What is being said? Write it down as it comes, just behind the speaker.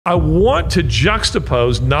I want to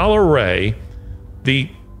juxtapose Nala Ray, the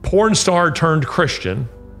porn star turned Christian,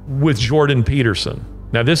 with Jordan Peterson.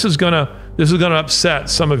 Now, this is gonna upset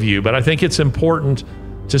some of you, but I think it's important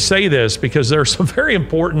to say this because there are some very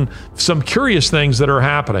important, some curious things that are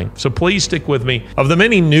happening. So please stick with me. Of the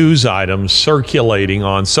many news items circulating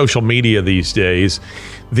on social media these days,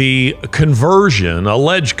 the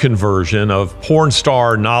alleged conversion of porn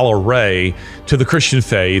star Nala Ray to the Christian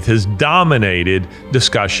faith has dominated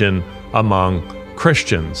discussion among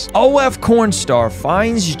Christians. OF porn star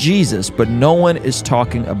finds Jesus, but no one is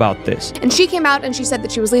talking about this. And she came out and she said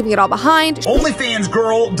that she was leaving it all behind. OnlyFans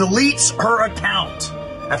girl deletes her account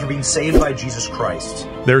after being saved by Jesus Christ.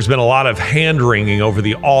 There's been a lot of hand-wringing over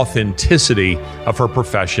the authenticity of her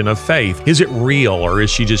profession of faith. Is it real, or is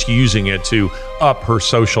she just using it to up her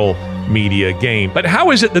social media game? But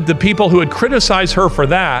how is it that the people who had criticized her for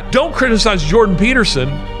that don't criticize Jordan Peterson,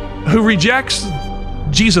 who rejects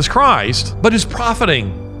Jesus Christ, but is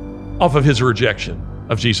profiting off of his rejection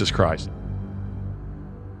of Jesus Christ?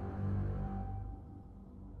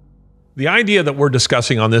 The idea that we're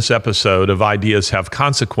discussing on this episode of Ideas Have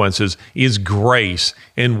Consequences is grace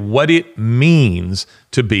and what it means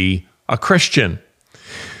to be a Christian.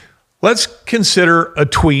 Let's consider a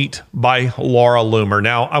tweet by Laura Loomer.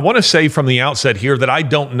 Now, I want to say from the outset here that I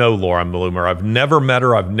don't know Laura Loomer. I've never met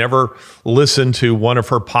her. I've never listened to one of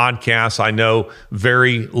her podcasts. I know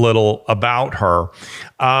very little about her.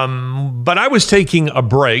 But I was taking a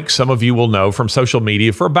break, some of you will know, from social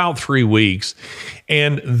media for about 3 weeks.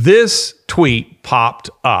 And this tweet popped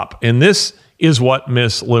up. And this is what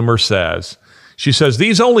Miss Loomer says. She says,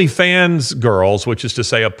 these OnlyFans girls, which is to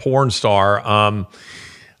say a porn star,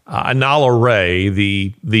 Nala Ray,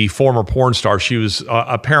 the former porn star, she was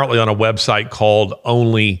apparently on a website called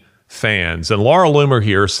OnlyFans. And Laura Loomer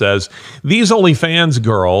here says, these OnlyFans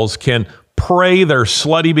girls can pray their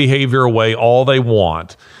slutty behavior away all they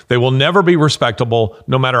want. They will never be respectable,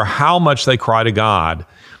 no matter how much they cry to God.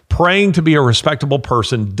 Praying to be a respectable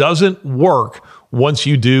person doesn't work once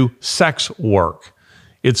you do sex work.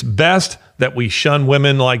 It's best that we shun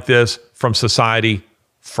women like this from society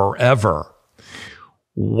forever.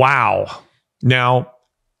 Wow. Now,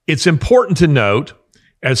 it's important to note,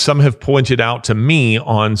 as some have pointed out to me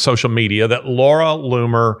on social media, that Laura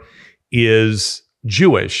Loomer is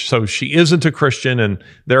Jewish. So she isn't a Christian, and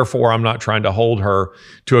therefore I'm not trying to hold her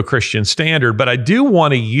to a Christian standard. But I do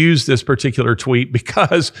want to use this particular tweet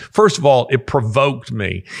because, first of all, it provoked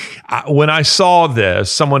me. When I saw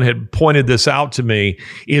this, someone had pointed this out to me.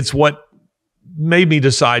 It's what made me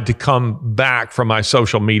decide to come back from my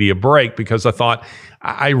social media break, because I thought,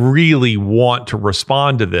 I really want to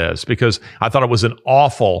respond to this because I thought it was an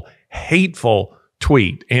awful, hateful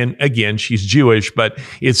tweet. And again, she's Jewish, but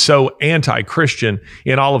it's so anti-Christian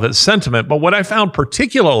in all of its sentiment. But what I found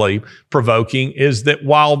particularly provoking is that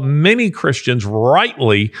while many Christians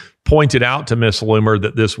rightly pointed out to Miss Loomer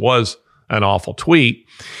that this was an awful tweet,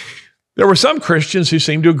 there were some Christians who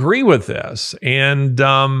seemed to agree with this and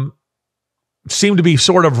seemed to be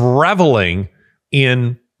sort of reveling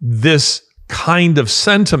in this kind of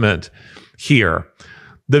sentiment here.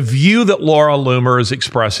 The view that Laura Loomer is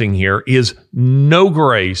expressing here is no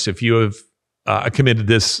grace if you have committed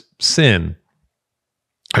this sin.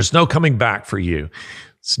 There's no coming back for you.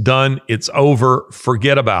 It's done. It's over.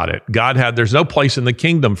 Forget about it. There's no place in the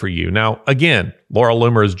kingdom for you. Now, again, Laura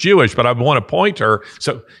Loomer is Jewish, but I want to point her,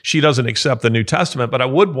 so she doesn't accept the New Testament, but I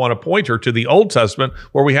would want to point her to the Old Testament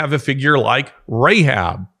where we have a figure like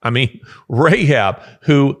Rahab. Rahab,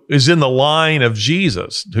 who is in the line of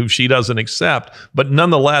Jesus, who she doesn't accept, but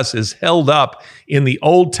nonetheless is held up in the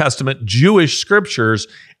Old Testament Jewish scriptures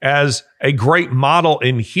as a great model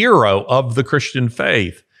and hero of the Christian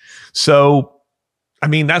faith. So,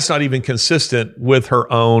 that's not even consistent with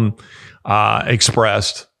her own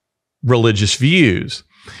expressed religious views.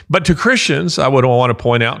 But to Christians, I would want to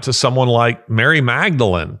point out to someone like Mary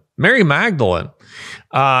Magdalene,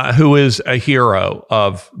 who is a hero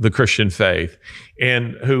of the Christian faith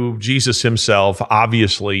and who Jesus himself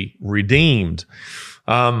obviously redeemed.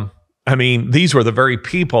 These were the very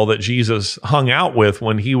people that Jesus hung out with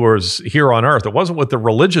when he was here on earth. It wasn't with the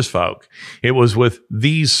religious folk. It was with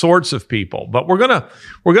these sorts of people. But we're gonna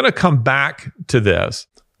come back to this.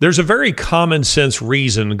 There's a very common sense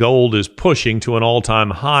reason gold is pushing to an all-time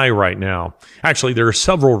high right now. Actually, there are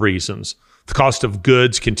several reasons. The cost of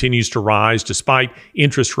goods continues to rise despite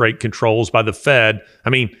interest rate controls by the Fed.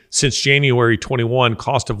 Since January 21,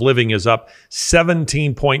 cost of living is up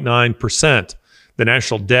 17.9%. The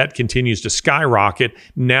national debt continues to skyrocket,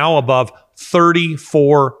 now above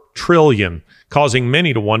 $34 trillion, causing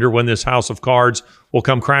many to wonder when this house of cards will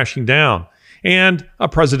come crashing down. and a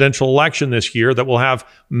presidential election this year that will have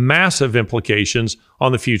massive implications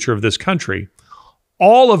on the future of this country.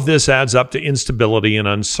 All of this adds up to instability and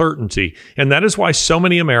uncertainty, and that is why so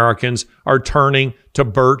many Americans are turning to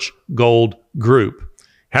Birch Gold Group.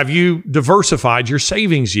 Have you diversified your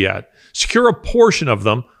savings yet? Secure a portion of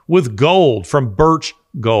them with gold from Birch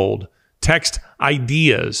Gold. Text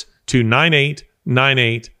IDEAS to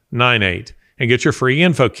 989898 and get your free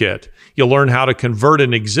info kit. You'll learn how to convert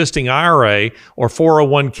an existing IRA or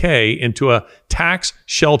 401k into a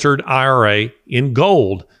tax-sheltered IRA in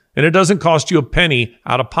gold, and it doesn't cost you a penny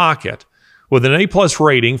out of pocket. With an A+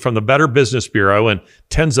 rating from the Better Business Bureau and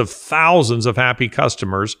tens of thousands of happy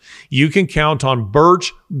customers, you can count on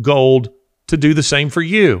Birch Gold to do the same for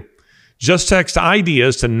you. Just text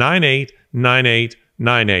IDEAS to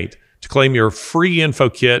 989898 to claim your free info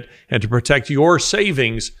kit and to protect your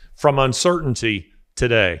savings from uncertainty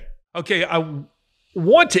today. Okay, I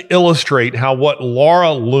want to illustrate how what Laura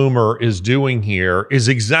Loomer is doing here is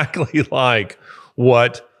exactly like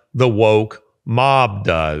what the woke mob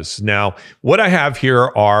does. Now, what I have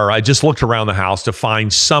here are, I just looked around the house to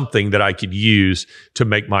find something that I could use to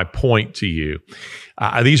make my point to you.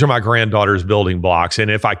 These are my granddaughter's building blocks, and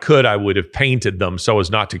if I could, I would have painted them so as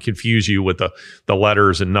not to confuse you with the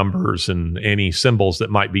letters and numbers and any symbols that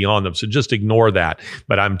might be on them. So just ignore that.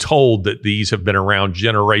 But I'm told that these have been around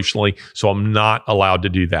generationally, so I'm not allowed to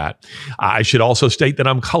do that. I should also state that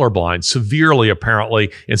I'm colorblind, severely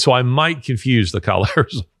apparently, and so I might confuse the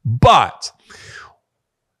colors. But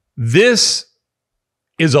this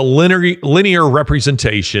is a linear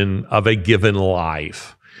representation of a given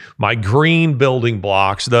life. My green building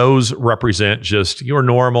blocks, those represent just your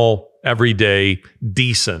normal, everyday,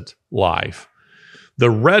 decent life.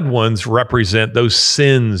 The red ones represent those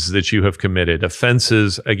sins that you have committed,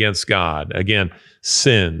 offenses against God. Again,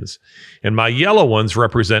 sins. And my yellow ones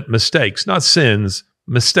represent mistakes, not sins,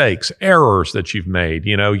 mistakes, errors that you've made.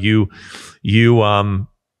 You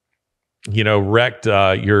wrecked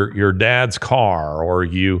your dad's car, or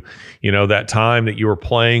that time that you were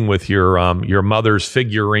playing with your mother's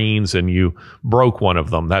figurines and you broke one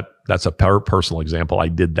of them. That's a personal example. I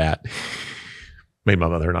did that. Made my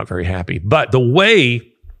mother not very happy. But the way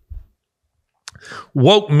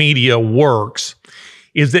woke media works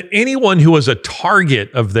is that anyone who is a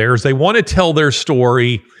target of theirs, they want to tell their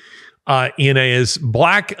story in as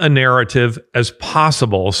black a narrative as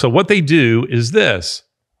possible. So what they do is this.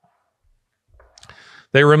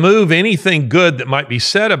 They remove anything good that might be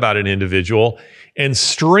said about an individual and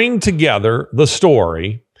string together the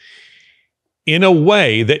story in a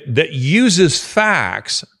way that uses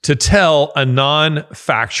facts to tell a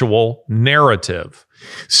non-factual narrative.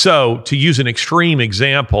 So to use an extreme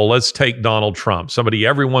example, let's take Donald Trump, somebody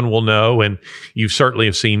everyone will know, and you certainly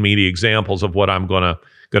have seen media examples of what I'm going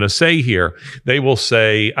to say here. They will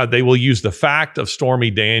say, they will use the fact of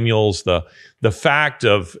Stormy Daniels, the fact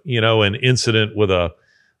of, an incident with a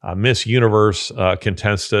Miss Universe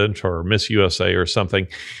contestant or Miss USA or something,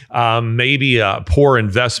 maybe a poor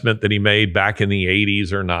investment that he made back in the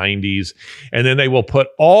 80s or 90s. And then they will put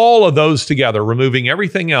all of those together, removing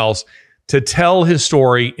everything else, to tell his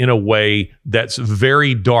story in a way that's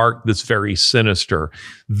very dark, that's very sinister.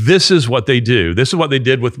 This is what they do. This is what they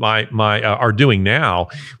did with are doing now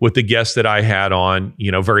with the guest that I had on,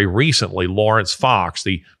 very recently, Lawrence Fox,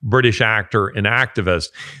 the British actor and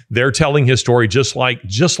activist. They're telling his story just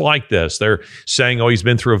like this. They're saying, he's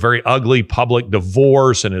been through a very ugly public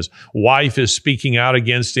divorce and his wife is speaking out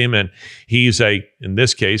against him. And he's in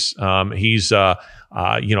this case, he's a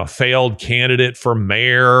failed candidate for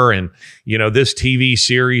mayor, and, this TV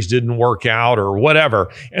series didn't work out or whatever.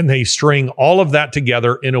 And they string all of that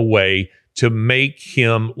together in a way to make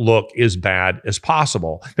him look as bad as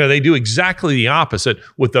possible. Now, they do exactly the opposite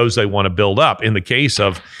with those they want to build up. In the case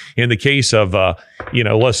of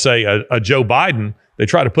let's say a Joe Biden, they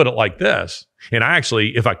try to put it like this. And I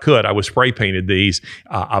actually, if I could, I would spray painted these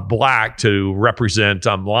black to represent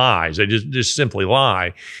lies. They just simply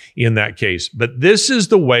lie in that case. But this is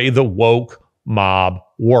the way the woke mob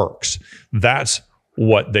works. That's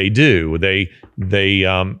what they do. They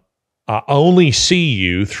only see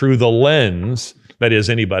you through the lens. That is,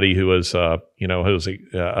 anybody who is who's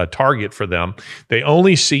a target for them. They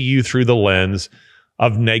only see you through the lens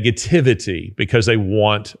of negativity, because they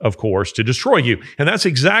want, of course, to destroy you. And that's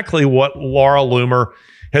exactly what Laura Loomer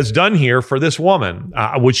has done here for this woman.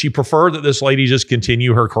 Would she prefer that this lady just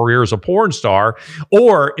continue her career as a porn star?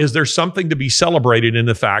 Or is there something to be celebrated in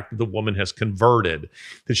the fact that the woman has converted,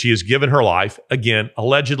 that she has given her life? Again,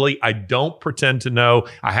 allegedly, I don't pretend to know.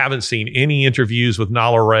 I haven't seen any interviews with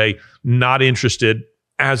Nala Ray. Not interested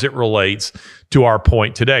as it relates to our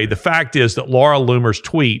point today. The fact is that Laura Loomer's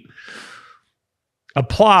tweet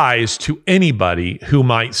applies to anybody who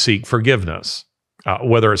might seek forgiveness,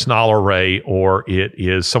 whether it's Nala Ray or it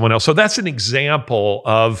is someone else. So that's an example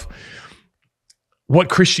of what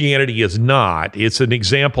Christianity is not. It's an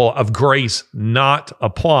example of grace not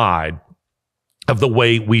applied, of the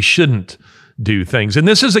way we shouldn't do things. And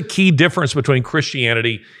this is a key difference between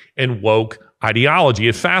Christianity and woke ideology.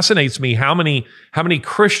 It fascinates me how many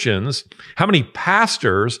Christians, how many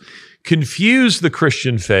pastors confuse the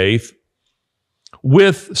Christian faith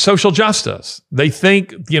with social justice. They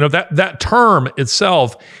think, that term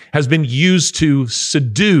itself has been used to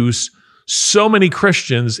seduce so many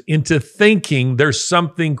Christians into thinking there's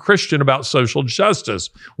something Christian about social justice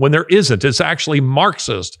when there isn't. It's actually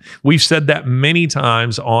Marxist. We've said that many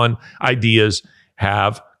times on Ideas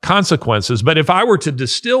Have Consequences. But if I were to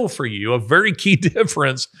distill for you a very key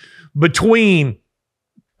difference between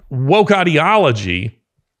woke ideology,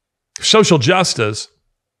 social justice,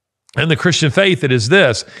 and the Christian faith, it is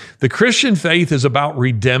this: the Christian faith is about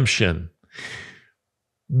redemption.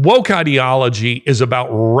 Woke ideology is about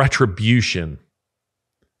retribution.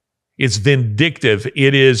 It's vindictive.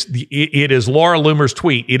 It is Laura Loomer's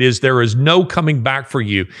tweet. It is, there is no coming back for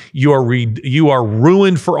you. You are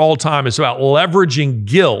ruined for all time. It's about leveraging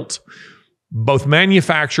guilt, both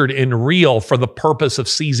manufactured and real, for the purpose of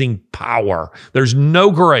seizing power. There's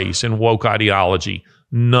no grace in woke ideology.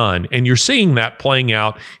 None. And you're seeing that playing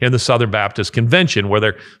out in the Southern Baptist Convention, where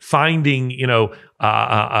they're finding,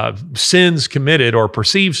 sins committed or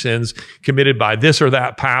perceived sins committed by this or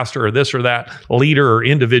that pastor or this or that leader or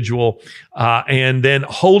individual, and then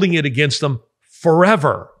holding it against them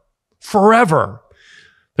forever. Forever.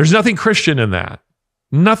 There's nothing Christian in that.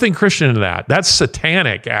 Nothing Christian in that. That's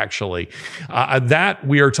satanic, actually. That,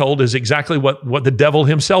 we are told, is exactly what the devil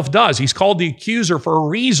himself does. He's called the accuser for a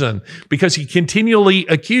reason, because he continually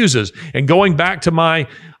accuses. And going back to my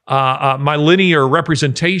linear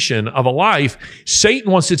representation of a life,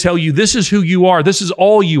 Satan wants to tell you, this is who you are. This is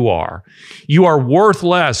all you are. You are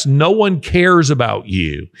worthless. No one cares about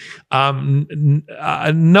you.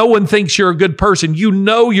 No one thinks you're a good person. You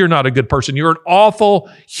know you're not a good person. You're an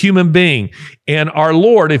awful human being. And our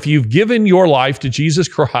Lord, if you've given your life to Jesus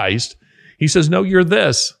Christ, he says, no, you're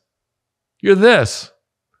this. You're this.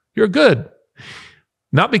 You're good.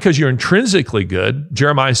 Not because you're intrinsically good.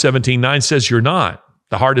 Jeremiah 17:9 says you're not.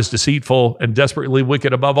 The heart is deceitful and desperately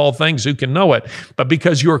wicked above all things. Who can know it? But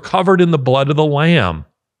because you are covered in the blood of the Lamb.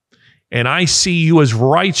 And I see you as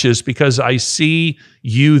righteous because I see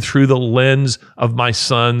you through the lens of my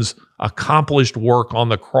Son's accomplished work on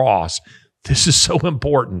the cross. This is so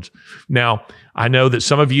important. Now, I know that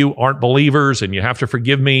some of you aren't believers, and you have to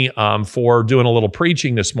forgive me for doing a little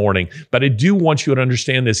preaching this morning, but I do want you to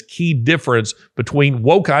understand this key difference between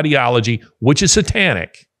woke ideology, which is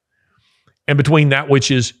satanic, and between that which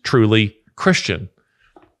is truly Christian.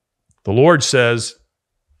 The Lord says,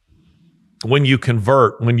 when you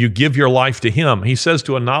convert, when you give your life to him, he says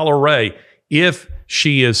to Nala Ray, if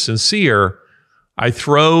she is sincere, I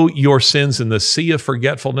throw your sins in the sea of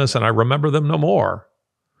forgetfulness and I remember them no more.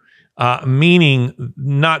 Meaning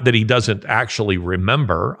not that he doesn't actually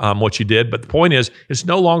remember what you did, but the point is, it's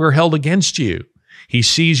no longer held against you. He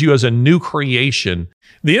sees you as a new creation.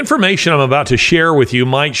 The information I'm about to share with you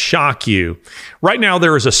might shock you. Right now,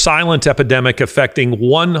 there is a silent epidemic affecting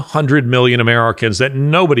 100 million Americans that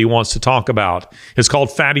nobody wants to talk about. It's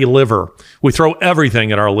called fatty liver. We throw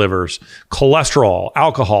everything at our livers: cholesterol,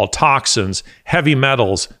 alcohol, toxins, heavy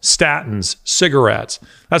metals, statins, cigarettes.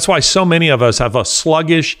 That's why so many of us have a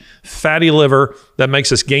sluggish, fatty liver that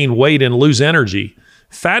makes us gain weight and lose energy.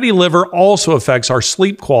 Fatty liver also affects our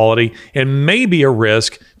sleep quality and may be a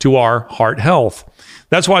risk to our heart health.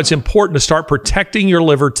 That's why it's important to start protecting your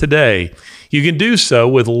liver today. You can do so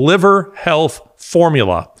with Liver Health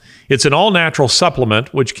Formula. It's an all-natural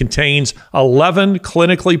supplement which contains 11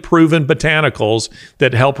 clinically proven botanicals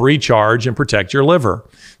that help recharge and protect your liver.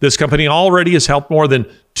 This company already has helped more than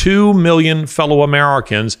 2 million fellow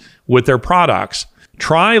Americans with their products.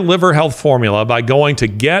 Try Liver Health Formula by going to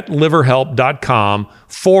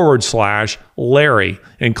getliverhelp.com/Larry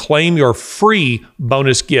and claim your free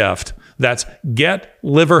bonus gift. That's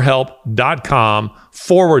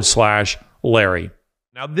getliverhelp.com/Larry.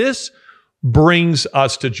 Now, this brings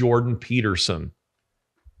us to Jordan Peterson.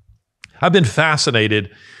 I've been fascinated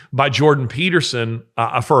by Jordan Peterson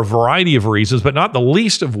for a variety of reasons, but not the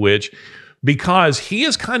least of which because he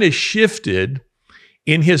has kind of shifted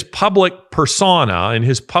in his public persona, in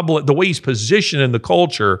his public, the way he's positioned in the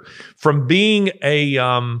culture, from being a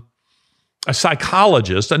a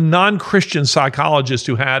psychologist, a non-Christian psychologist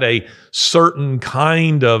who had a certain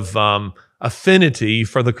kind of affinity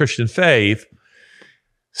for the Christian faith,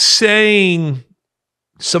 saying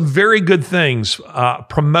some very good things,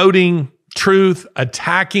 promoting truth,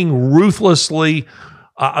 attacking ruthlessly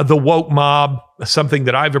the woke mob, something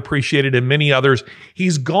that I've appreciated and many others.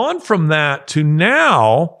 He's gone from that to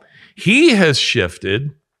now he has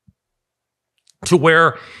shifted to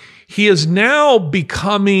where he is now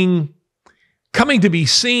coming to be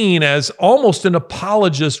seen as almost an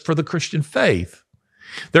apologist for the Christian faith.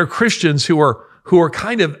 There are Christians who are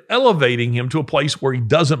kind of elevating him to a place where he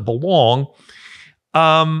doesn't belong,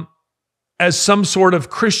 as some sort of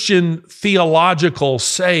Christian theological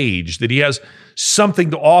sage, that he has something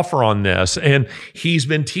to offer on this. And he's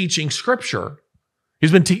been teaching Scripture.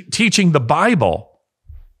 He's been teaching the Bible.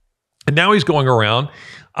 And now he's going around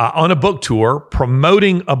on a book tour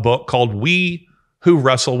promoting a book called We Who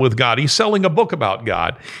Wrestle with God. He's selling a book about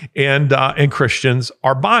God, and Christians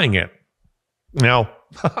are buying it. Now,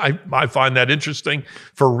 I find that interesting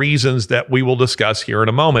for reasons that we will discuss here in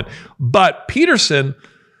a moment. But Peterson,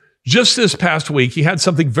 just this past week, he had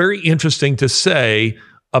something very interesting to say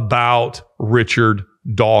about Richard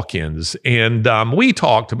Dawkins. And we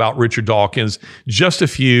talked about Richard Dawkins just a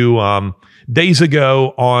few days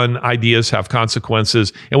ago on Ideas Have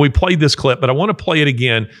Consequences. And we played this clip, but I want to play it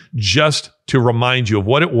again just to remind you of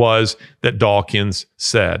what it was that Dawkins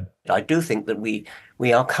said. I do think that we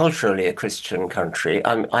are culturally a Christian country.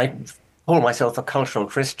 I call myself a cultural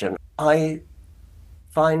Christian. I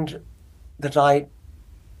find that I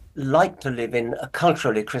like to live in a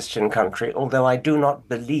culturally Christian country, although I do not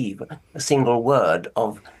believe a single word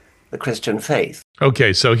of the Christian faith.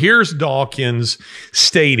 Okay, so here's Dawkins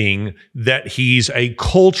stating that he's a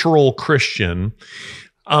cultural Christian,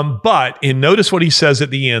 and notice what he says at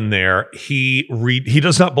the end there. He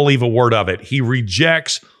does not believe a word of it. He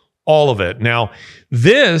rejects all of it. Now,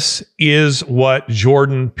 this is what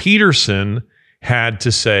Jordan Peterson had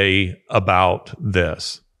to say about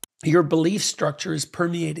this. Your belief structure is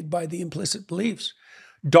permeated by the implicit beliefs.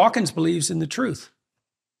 Dawkins believes in the truth.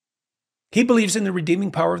 He believes in the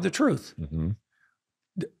redeeming power of the truth. Mm-hmm.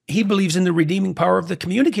 He believes in the redeeming power of the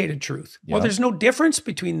communicated truth. Yeah. Well, there's no difference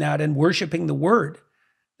between that and worshiping the Word,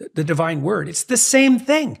 the divine Word. It's the same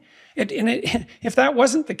thing. If that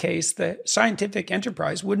wasn't the case, the scientific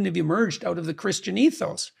enterprise wouldn't have emerged out of the Christian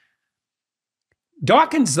ethos.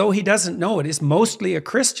 Dawkins, though he doesn't know it, is mostly a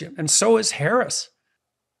Christian, and so is Harris.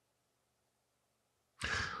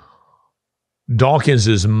 Dawkins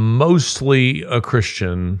is mostly a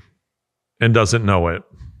Christian and doesn't know it.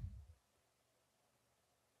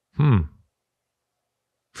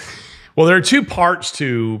 Well, there are two parts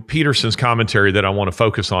to Peterson's commentary that I want to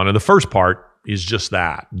focus on. And the first part is just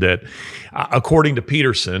that according to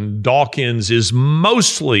Peterson, Dawkins is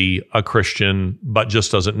mostly a Christian, but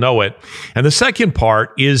just doesn't know it. And the second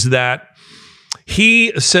part is that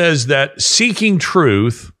he says that seeking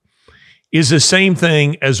truth is the same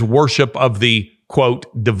thing as worship of the,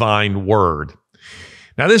 quote, divine word.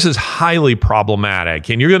 Now, this is highly problematic,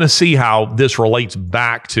 and you're going to see how this relates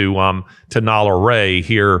back to Nala Ray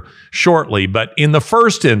here shortly. But in the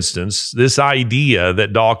first instance, this idea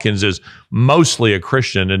that Dawkins is mostly a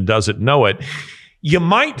Christian and doesn't know it, you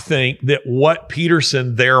might think that what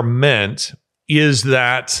Peterson there meant is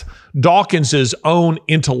that Dawkins's own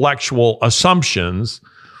intellectual assumptions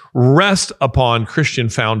rest upon Christian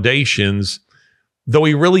foundations, though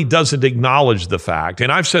he really doesn't acknowledge the fact.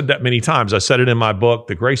 And I've said that many times. I said it in my book,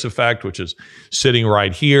 The Grace Effect, which is sitting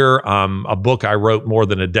right here, a book I wrote more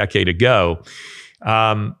than a decade ago,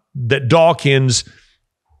 that Dawkins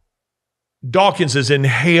has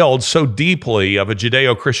inhaled so deeply of a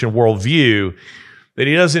Judeo-Christian worldview that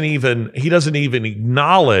he doesn't even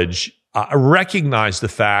acknowledge, recognize the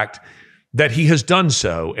fact that he has done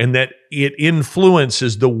so, and that it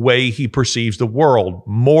influences the way he perceives the world,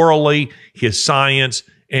 morally, his science,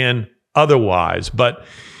 and otherwise. But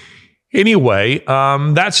anyway,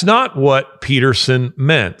 that's not what Peterson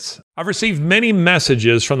meant. I've received many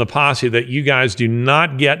messages from the posse that you guys do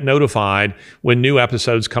not get notified when new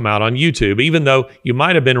episodes come out on YouTube, even though you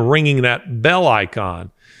might have been ringing that bell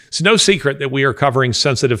icon. It's no secret that we are covering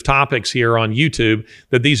sensitive topics here on YouTube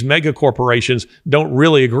that these mega corporations don't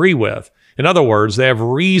really agree with. In other words, they have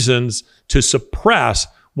reasons to suppress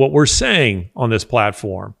what we're saying on this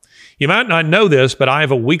platform. You might not know this, but I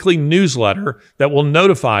have a weekly newsletter that will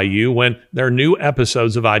notify you when there are new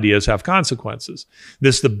episodes of Ideas Have Consequences.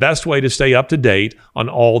 This is the best way to stay up to date on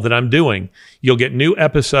all that I'm doing. You'll get new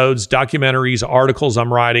episodes, documentaries, articles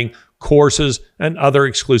I'm writing, courses, and other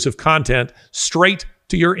exclusive content straight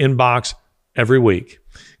to your inbox every week.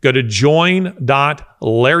 Go to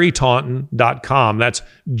join.larrytaunton.com. That's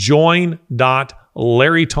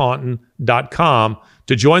join.larrytaunton.com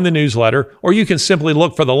to join the newsletter, or you can simply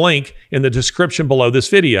look for the link in the description below this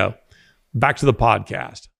video. Back to the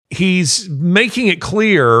podcast. He's making it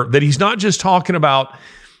clear that he's not just talking about,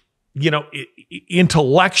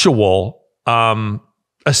 intellectual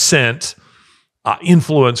assent,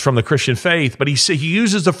 influence from the Christian faith, but he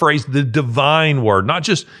uses the phrase the divine word, not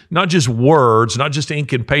just words, not just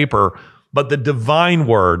ink and paper, but the divine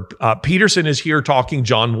word. Peterson is here talking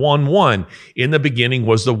John 1:1. In the beginning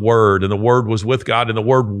was the Word, and the Word was with God, and the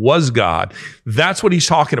Word was God. That's what he's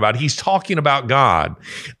talking about. He's talking about God.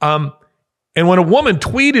 And when a woman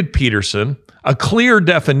tweeted Peterson a clear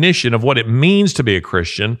definition of what it means to be a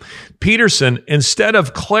Christian, Peterson, instead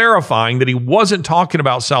of clarifying that he wasn't talking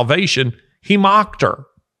about salvation, he mocked her.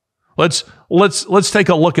 Let's take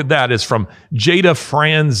a look at that. It's from Jada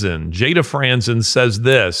Franzen. Jada Franzen says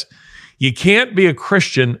this: you can't be a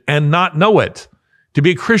Christian and not know it. To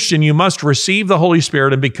be a Christian, you must receive the Holy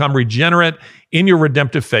Spirit and become regenerate in your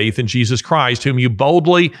redemptive faith in Jesus Christ, whom you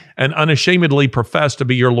boldly and unashamedly profess to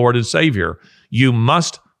be your Lord and Savior. You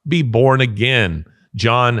must be born again.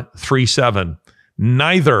 John 3:7.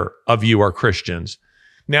 Neither of you are Christians.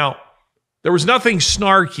 Now, there was nothing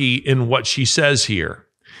snarky in what she says here.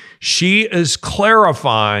 She is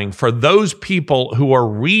clarifying for those people who are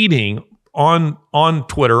reading on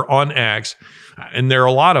Twitter, on X, and there are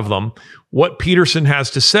a lot of them, what Peterson has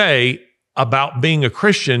to say about being a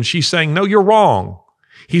Christian. She's saying, no, you're wrong.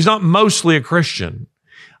 He's not mostly a Christian.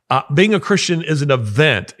 Being a Christian is an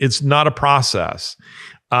event. It's not a process.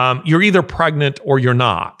 You're either pregnant or you're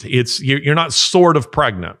not. You're not sort of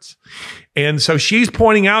pregnant. And so she's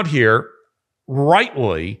pointing out here,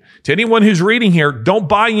 rightly, to anyone who's reading here, don't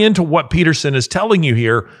buy into what Peterson is telling you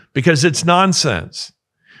here, because it's nonsense.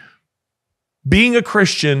 Being a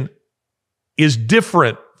Christian is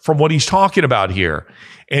different from what he's talking about here.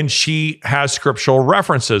 And she has scriptural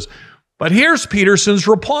references. But here's Peterson's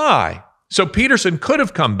reply. So Peterson could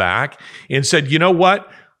have come back and said, you know what?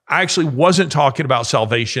 I actually wasn't talking about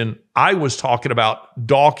salvation. I was talking about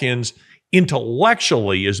Dawkins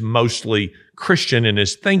intellectually is mostly Christian in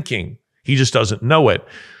his thinking. He just doesn't know it.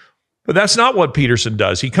 But that's not what Peterson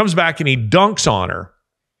does. He comes back and he dunks on her.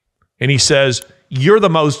 And he says, you're the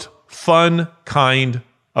most fun kind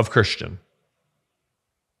of Christian.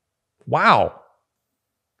 Wow.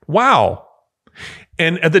 Wow.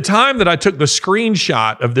 And at the time that I took the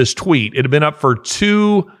screenshot of this tweet, it had been up for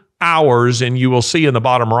 2 hours, and you will see in the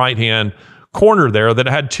bottom right-hand corner there that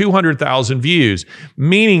it had 200,000 views,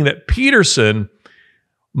 meaning that Peterson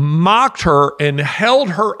mocked her and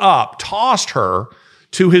held her up, tossed her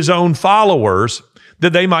to his own followers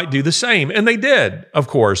that they might do the same. And they did, of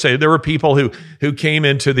course. There were people who came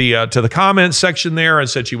into the to the comments section there and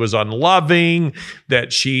said she was unloving,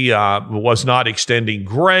 that she was not extending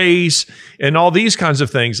grace, and all these kinds of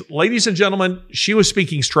things. Ladies and gentlemen, she was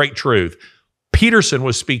speaking straight truth. Peterson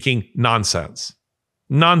was speaking nonsense.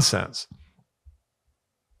 Nonsense.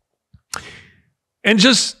 And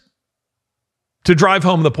just to drive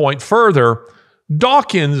home the point further,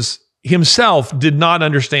 Dawkins himself did not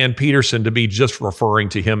understand Peterson to be just referring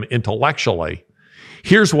to him intellectually.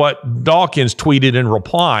 Here's what Dawkins tweeted in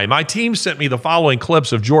reply. My team sent me the following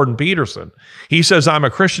clips of Jordan Peterson. He says, I'm a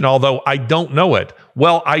Christian, although I don't know it.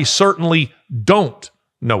 Well, I certainly don't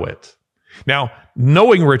know it. Now,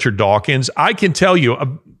 knowing Richard Dawkins, I can tell you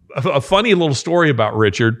a funny little story about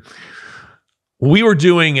Richard. We were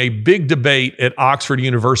doing a big debate at Oxford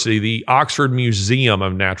University, the Oxford Museum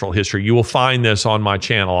of Natural History. You will find this on my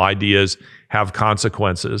channel, Ideas Have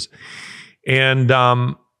Consequences. And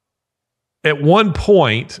at one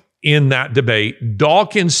point in that debate,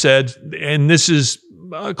 Dawkins said, and this is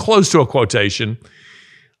close to a quotation,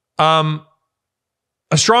 a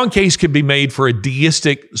strong case could be made for a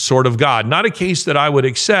deistic sort of God. Not a case that I would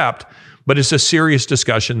accept, but it's a serious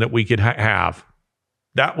discussion that we could have.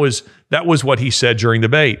 That was what he said during the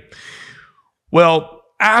debate. Well,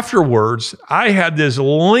 afterwards, I had this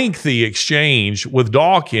lengthy exchange with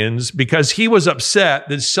Dawkins because he was upset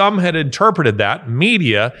that some had interpreted that,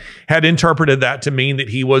 media had interpreted that to mean that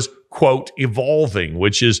he was, quote, evolving,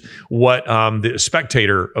 which is what the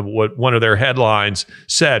Spectator, of what one of their headlines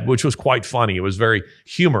said, which was quite funny. It was very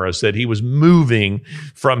humorous that he was moving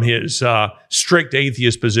from his strict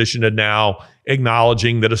atheist position to now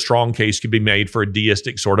acknowledging that a strong case could be made for a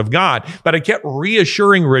deistic sort of God. But I kept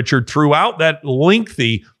reassuring Richard throughout that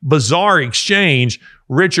lengthy, bizarre exchange,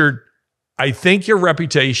 Richard, I think your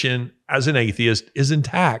reputation as an atheist is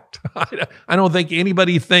intact. I don't think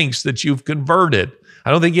anybody thinks that you've converted.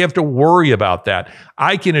 I don't think you have to worry about that.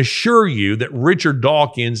 I can assure you that Richard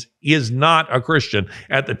Dawkins is not a Christian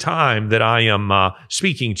at the time that I am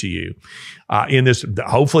speaking to you. In this,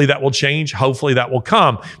 hopefully that will change. Hopefully that will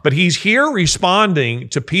come. But he's here responding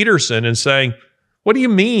to Peterson and saying, "What do you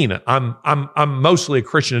mean? I'm mostly a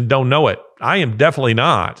Christian and don't know it. I am definitely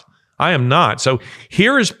not. I am not." So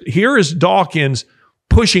here is Dawkins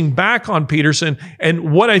pushing back on Peterson.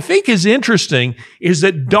 And what I think is interesting is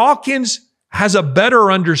that Dawkins has a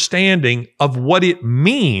better understanding of what it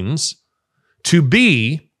means to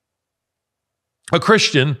be a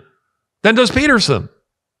Christian than does Peterson.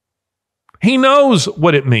 He knows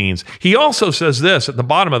what it means. He also says this at the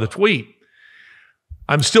bottom of the tweet: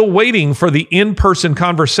 "I'm still waiting for the in-person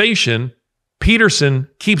conversation Peterson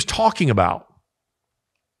keeps talking about."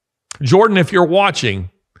 Jordan, if you're watching,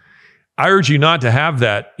 I urge you not to have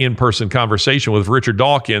that in-person conversation with Richard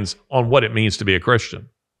Dawkins on what it means to be a Christian.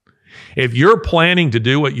 If you're planning to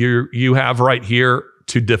do what you have right here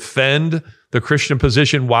to defend the Christian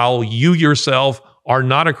position while you yourself are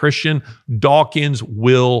not a Christian, Dawkins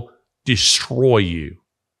will destroy you.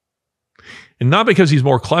 And not because he's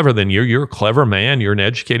more clever than you. You're a clever man. You're an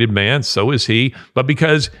educated man. So is he. But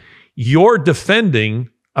because you're defending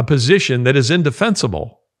a position that is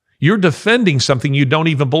indefensible. You're defending something you don't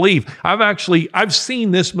even believe. I've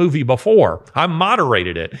seen this movie before. I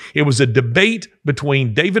moderated it. It was a debate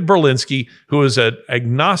between David Berlinski, who is an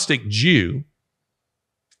agnostic Jew.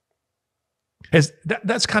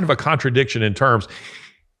 That's kind of a contradiction in terms.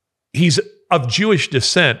 He's of Jewish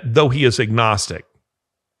descent, though he is agnostic.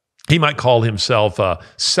 He might call himself a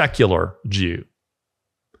secular Jew.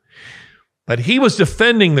 But he was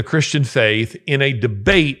defending the Christian faith in a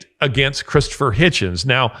debate against Christopher Hitchens.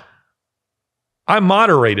 Now, I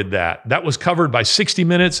moderated that. That was covered by 60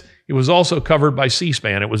 Minutes. It was also covered by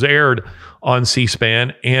C-SPAN. It was aired on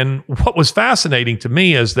C-SPAN. And what was fascinating to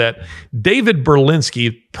me is that David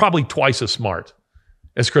Berlinski, probably twice as smart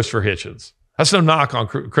as Christopher Hitchens. That's no knock on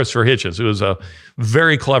Christopher Hitchens, who is a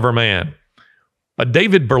very clever man. But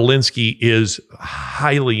David Berlinski is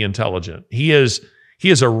highly intelligent. He is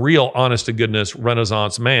a real honest-to-goodness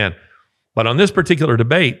Renaissance man. But on this particular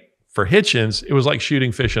debate, for Hitchens, it was like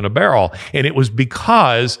shooting fish in a barrel. And it was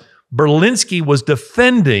because Berlinski was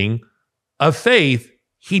defending a faith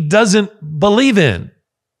he doesn't believe in.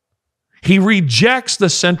 He rejects the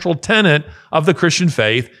central tenet of the Christian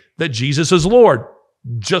faith that Jesus is Lord,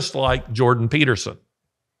 just like Jordan Peterson.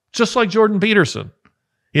 Just like Jordan Peterson.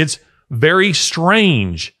 It's very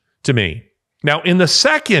strange to me. Now, in the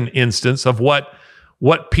second instance of what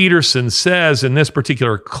Peterson says in this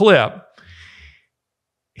particular clip,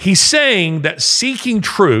 he's saying that seeking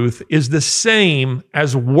truth is the same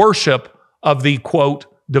as worship of the, quote,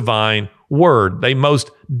 divine word. They most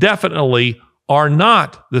definitely are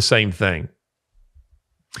not the same thing.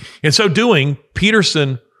 In so doing,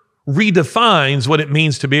 Peterson redefines what it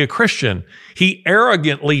means to be a Christian. He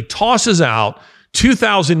arrogantly tosses out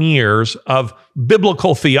 2,000 years of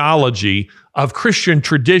biblical theology, of Christian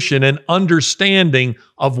tradition and understanding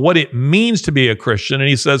of what it means to be a Christian. And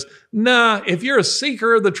he says, nah, if you're a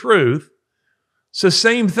seeker of the truth, it's the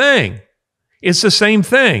same thing. It's the same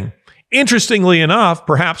thing. Interestingly enough,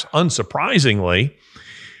 perhaps unsurprisingly,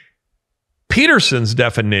 Peterson's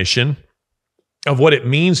definition of what it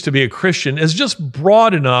means to be a Christian is just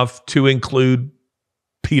broad enough to include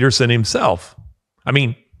Peterson himself. I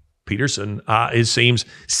mean, Peterson, it seems,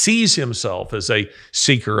 sees himself as a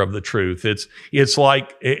seeker of the truth. It's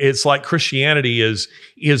like Christianity is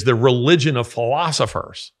the religion of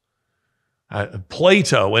philosophers.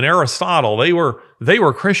 Plato and Aristotle, they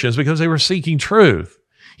were Christians because they were seeking truth.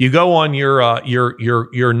 You go on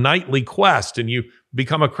your nightly quest and you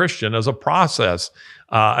become a Christian as a process.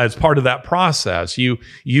 As part of that process, you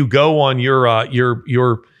go on your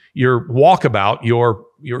walkabout,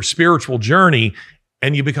 your spiritual journey,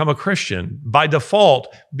 and you become a Christian by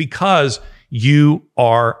default because you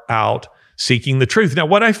are out seeking the truth. Now,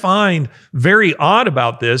 what I find very odd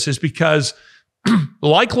about this is because,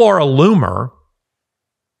 like Laura Loomer,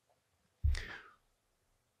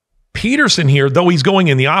 Peterson here, though he's going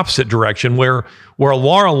in the opposite direction, where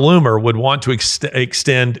Laura Loomer would want to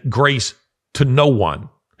extend grace to no one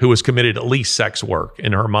who has committed at least sex work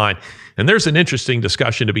in her mind. And there's an interesting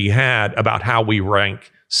discussion to be had about how we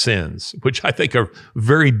rank sins, which I think are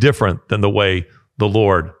very different than the way the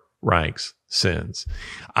Lord ranks sins.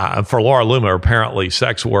 For Laura Loomer, apparently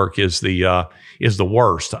sex work is the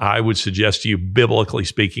worst. I would suggest to you, biblically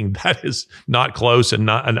speaking, that is not close and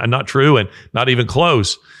not true and not even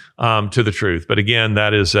close to the truth. But again,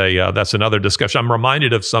 that's another discussion. I'm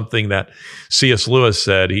reminded of something that C.S. Lewis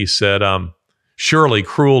said. He said, surely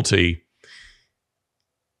cruelty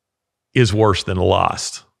is worse than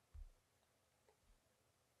lust.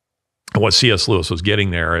 And what C.S. Lewis was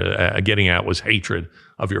getting at was hatred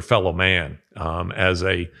of your fellow man as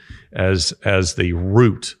the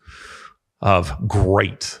root of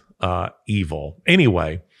great evil.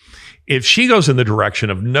 Anyway, if she goes in the direction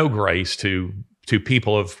of no grace to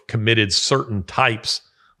people who have committed certain types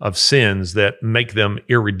of sins that make them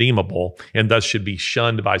irredeemable and thus should be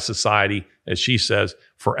shunned by society, as she says,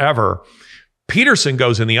 forever, Peterson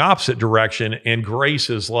goes in the opposite direction, and grace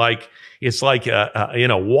is like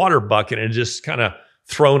a water bucket and just kind of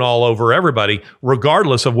thrown all over everybody,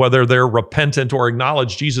 regardless of whether they're repentant or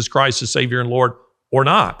acknowledge Jesus Christ as Savior and Lord or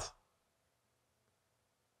not.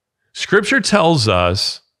 Scripture tells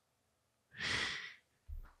us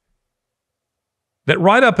that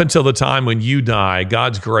right up until the time when you die,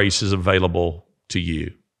 God's grace is available to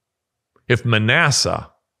you. If Manasseh,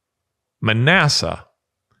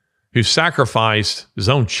 who sacrificed his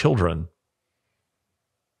own children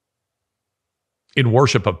in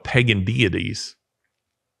worship of pagan deities,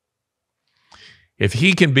 if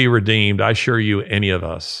he can be redeemed, I assure you any of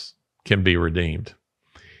us can be redeemed.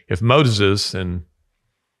 If Moses and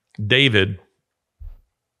David,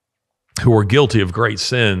 who were guilty of great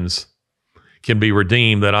sins, can be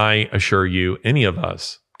redeemed, then I assure you any of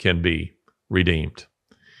us can be redeemed.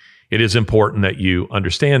 It is important that you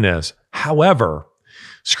understand this. However,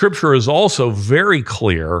 Scripture is also very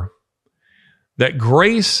clear that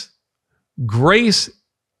grace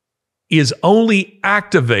is only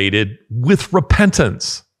activated with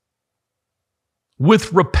repentance.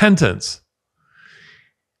 With repentance.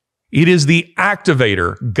 It is the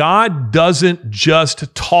activator. God doesn't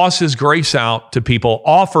just toss his grace out to people,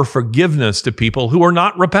 offer forgiveness to people who are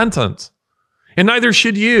not repentant. And neither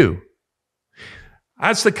should you.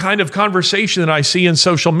 That's the kind of conversation that I see in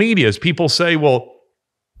social media as people say, well,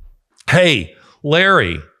 hey,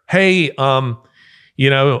 Larry, hey,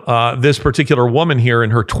 this particular woman here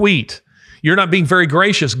in her tweet, you're not being very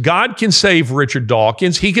gracious. God can save Richard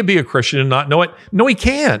Dawkins. He can be a Christian and not know it. No, he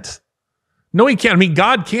can't. No, he can't. I mean,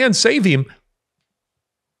 God can save him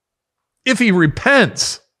if he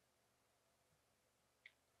repents.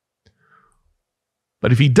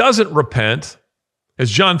 But if he doesn't repent,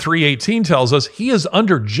 as John 3:18 tells us, he is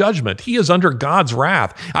under judgment. He is under God's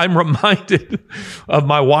wrath. I'm reminded of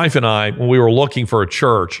my wife and I when we were looking for a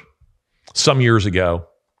church some years ago.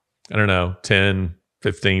 I don't know, 10,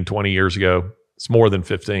 15, 20 years ago. It's more than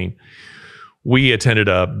 15. We attended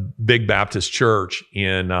a big Baptist church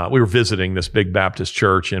we were visiting this big Baptist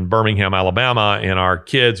church in Birmingham, Alabama, and our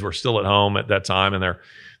kids were still at home at that time, and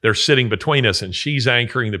they're sitting between us, and she's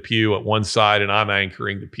anchoring the pew at one side, and I'm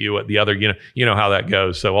anchoring the pew at the other. You know how that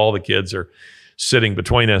goes. So all the kids are sitting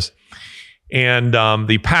between us. And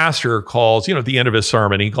the pastor calls, at the end of his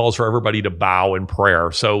sermon, he calls for everybody to bow in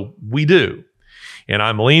prayer. So we do. And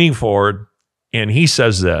I'm leaning forward, and he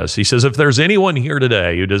says this. He says, if there's anyone here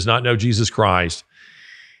today who does not know Jesus Christ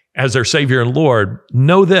as their Savior and Lord,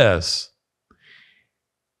 know this,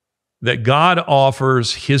 that God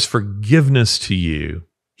offers his forgiveness to you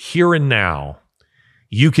here and now.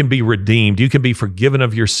 You can be redeemed. You can be forgiven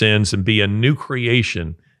of your sins and be a new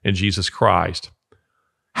creation in Jesus Christ.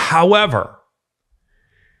 However,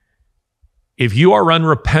 if you are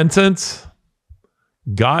unrepentant,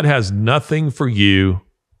 God has nothing for you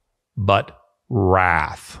but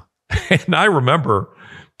wrath. And I remember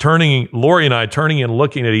Lori and I turning and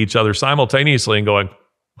looking at each other simultaneously and going,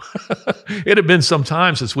 it had been some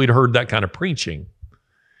time since we'd heard that kind of preaching.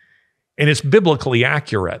 And it's biblically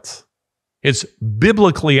accurate. It's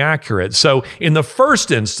biblically accurate. So in the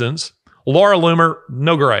first instance, Laura Loomer,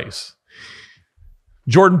 no grace.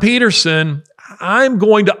 Jordan Peterson, I'm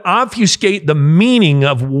going to obfuscate the meaning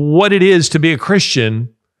of what it is to be a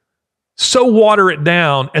Christian, so water it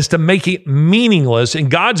down as to make it meaningless,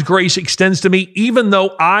 and God's grace extends to me even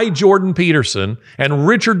though I, Jordan Peterson, and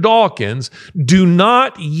Richard Dawkins do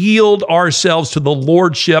not yield ourselves to the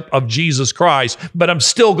lordship of Jesus Christ, but I'm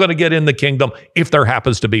still going to get in the kingdom if there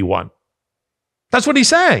happens to be one. That's what he's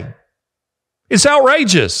saying. It's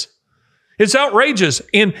outrageous. It's outrageous.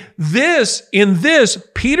 In this,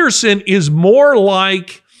 Peterson is more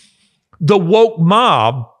like the woke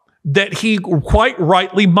mob that he quite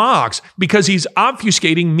rightly mocks, because he's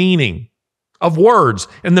obfuscating meaning of words.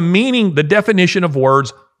 And the meaning, the definition of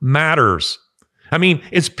words matters. I mean,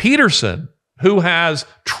 it's Peterson who has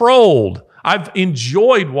trolled. I've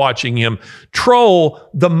enjoyed watching him troll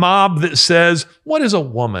the mob that says, what is a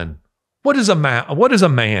woman? What is a man? What is a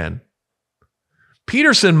man?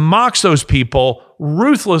 Peterson mocks those people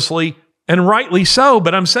ruthlessly, and rightly so.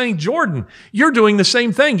 But I'm saying, Jordan, you're doing the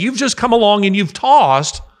same thing. You've just come along and you've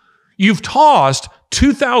tossed You've tossed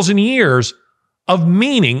 2,000 years of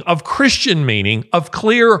meaning, of Christian meaning, of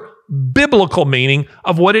clear biblical meaning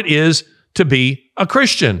of what it is to be a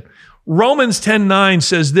Christian. Romans 10:9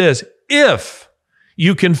 says this, if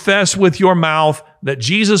you confess with your mouth that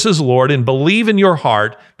Jesus is Lord and believe in your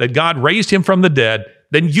heart that God raised him from the dead,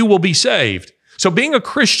 then you will be saved. So being a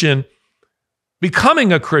Christian,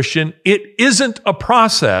 becoming a Christian, it isn't a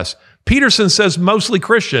process. Peterson says mostly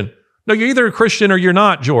Christian. No, you're either a Christian or you're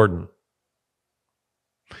not, Jordan.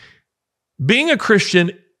 Being a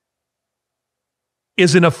Christian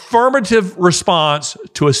is an affirmative response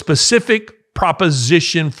to a specific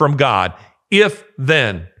proposition from God. If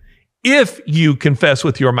then, if you confess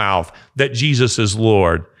with your mouth that Jesus is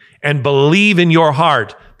Lord and believe in your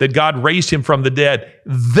heart that God raised him from the dead,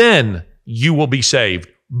 then you will be saved.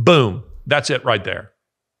 Boom. That's it right there.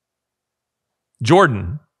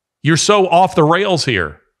 Jordan, you're so off the rails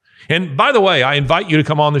here. And by the way, I invite you to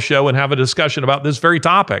come on the show and have a discussion about this very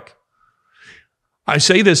topic. I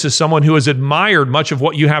say this as someone who has admired much of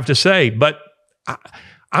what you have to say, but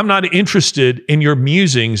I'm not interested in your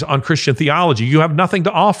musings on Christian theology. You have nothing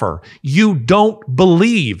to offer. You don't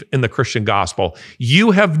believe in the Christian gospel.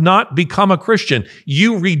 You have not become a Christian.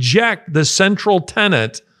 You reject the central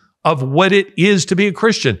tenet of what it is to be a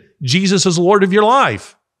Christian. Jesus is Lord of your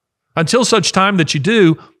life. Until such time that you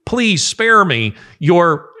do, please spare me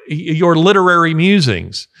your literary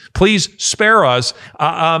musings. Please spare us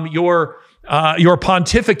your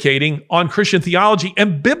pontificating on Christian theology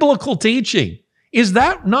and biblical teaching. Is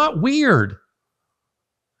that not weird?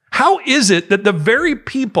 How is it that the very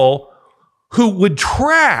people who would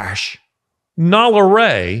trash Nala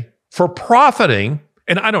Ray for profiting,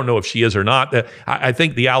 and I don't know if she is or not, I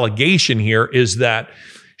think the allegation here is that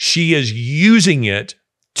she is using it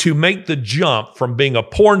to make the jump from being a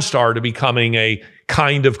porn star to becoming a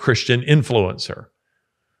kind of Christian influencer.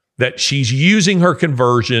 That she's using her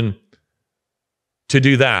conversion to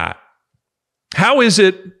do that. How is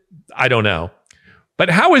it? I don't know. But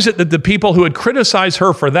how is it that the people who would criticize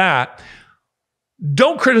her for that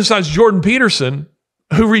don't criticize Jordan Peterson,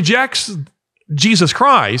 who rejects Jesus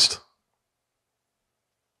Christ,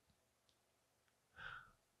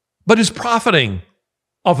 but is profiting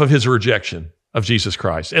off of his rejection of Jesus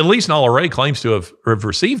Christ? At least Nala Ray claims to have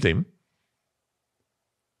received him.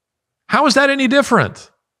 How is that any different?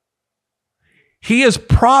 He is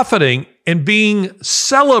profiting and being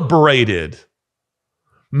celebrated,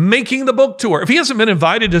 making the book tour. If he hasn't been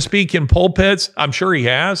invited to speak in pulpits, I'm sure he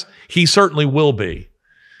has. He certainly will be.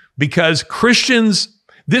 Because Christians,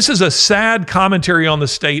 this is a sad commentary on the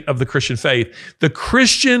state of the Christian faith. The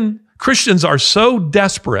Christians are so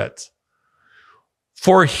desperate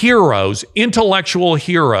for heroes, intellectual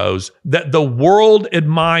heroes, that the world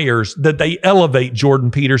admires, that they elevate Jordan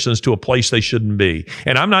Petersons to a place they shouldn't be.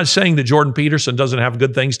 And I'm not saying that Jordan Peterson doesn't have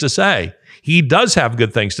good things to say. He does have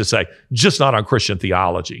good things to say, just not on Christian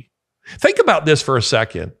theology. Think about this for a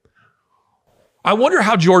second. I wonder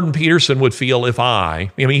how Jordan Peterson would feel if I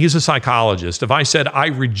mean, he's a psychologist, if I said I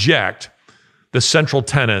reject the central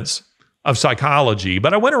tenets of psychology,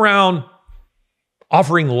 but I went around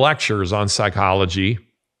offering lectures on psychology,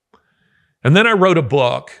 and then I wrote a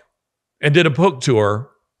book and did a book tour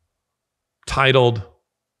titled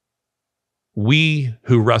We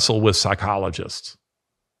Who Wrestle with Psychologists.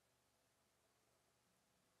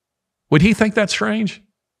 Would he think that's strange?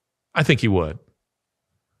 I think he would.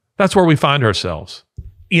 That's where we find ourselves.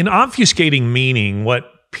 In obfuscating meaning,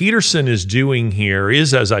 what Peterson is doing here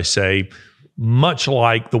is, as I say, much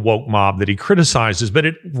like the woke mob that he criticizes, but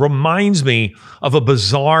it reminds me of a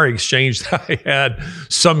bizarre exchange that I had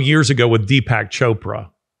some years ago with Deepak Chopra.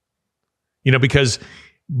 You know, because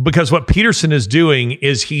what Peterson is doing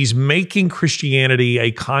is he's making Christianity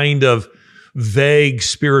a kind of vague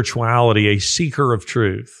spirituality, a seeker of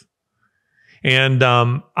truth. And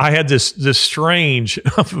I had this strange,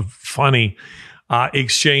 funny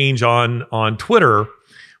exchange on Twitter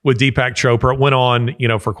with Deepak Chopra. It went on,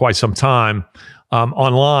 for quite some time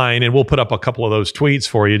online, and we'll put up a couple of those tweets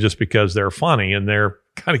for you just because they're funny and they're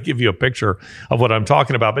kind of give you a picture of what I'm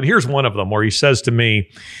talking about. But here's one of them where he says to me,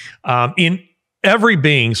 in every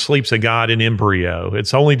being sleeps a God in embryo.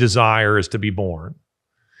 Its only desire is to be born.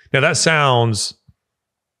 Now that sounds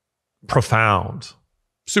profound,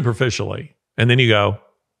 superficially. And then you go,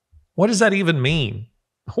 what does that even mean?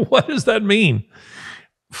 What does that mean?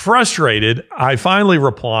 Frustrated, I finally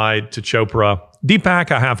replied to Chopra,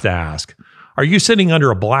 Deepak, I have to ask, are you sitting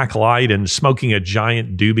under a black light and smoking a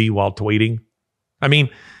giant doobie while tweeting? I mean,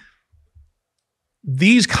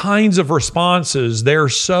 these kinds of responses, they're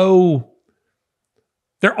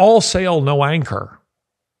all sail, no anchor.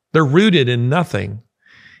 They're rooted in nothing.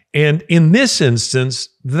 And in this instance,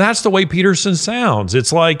 that's the way Peterson sounds.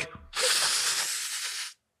 It's like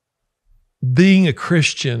being a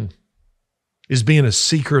Christian is being a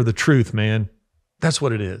seeker of the truth, man. That's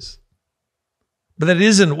what it is. But that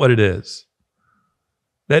isn't what it is.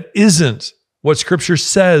 That isn't what Scripture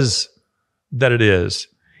says that it is.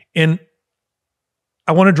 And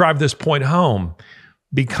I want to drive this point home.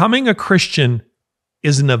 Becoming a Christian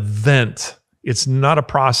is an event. It's not a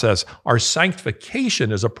process. Our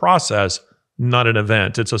sanctification is a process, not an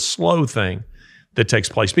event. It's a slow thing that takes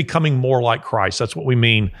place, becoming more like Christ. That's what we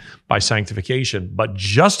mean by sanctification. But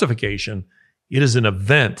justification, it is an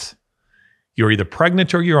event. You're either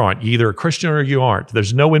pregnant or you aren't. You're either a Christian or you aren't.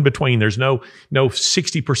 There's no in between. There's no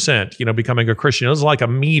 60%, becoming a Christian. It's like a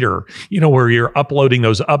meter, where you're uploading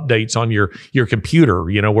those updates on your computer,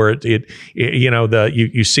 where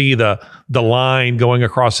you see the line going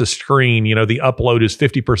across the screen, the upload is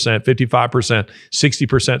 50%, 55%,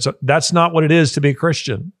 60%. So that's not what it is to be a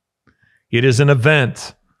Christian. It is an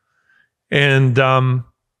event. And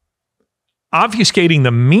obfuscating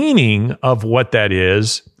the meaning of what that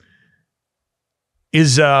is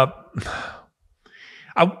I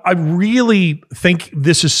really think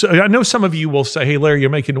this is, I know some of you will say, hey, Larry, you're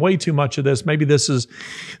making way too much of this. Maybe this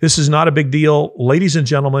is not a big deal. Ladies and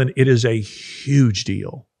gentlemen, it is a huge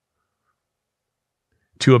deal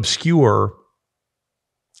to obscure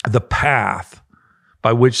the path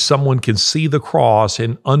by which someone can see the cross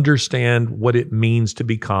and understand what it means to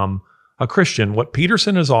become a Christian. What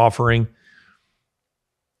Peterson is offering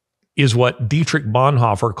is what Dietrich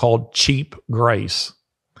Bonhoeffer called cheap grace.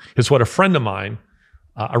 It's what a friend of mine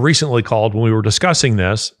I recently called, when we were discussing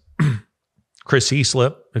this, Chris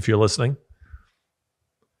Heaslip, if you're listening,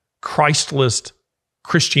 Christless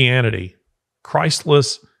Christianity.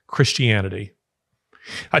 Christless Christianity.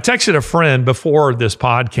 I texted a friend before this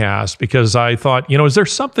podcast because I thought, is there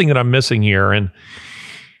something that I'm missing here? And,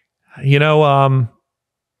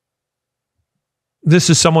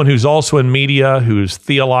 this is someone who's also in media, who's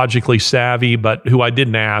theologically savvy, but who I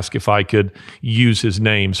didn't ask if I could use his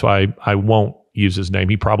name, so I won't use his name.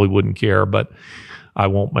 He probably wouldn't care, but I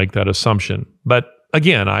won't make that assumption. But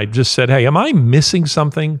again, I just said, hey, am I missing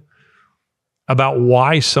something about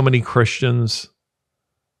why so many Christians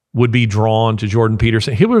would be drawn to Jordan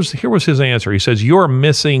Peterson? Here was his answer. He says, you're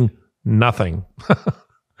missing nothing.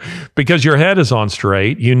 Because your head is on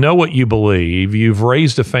straight, you know what you believe, you've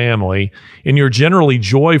raised a family, and you're generally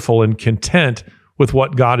joyful and content with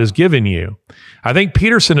what God has given you. I think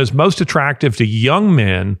Peterson is most attractive to young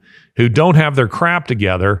men who don't have their crap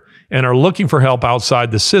together and are looking for help outside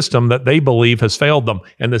the system that they believe has failed them,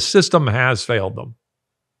 and the system has failed them.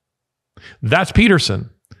 That's Peterson.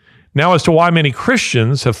 Now, as to why many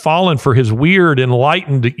Christians have fallen for his weird,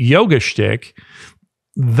 enlightened yoga shtick,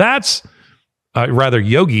 that's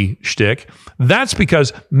yogi shtick. That's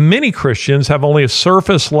because many Christians have only a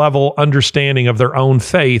surface level understanding of their own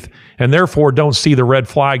faith and therefore don't see the red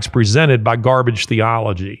flags presented by garbage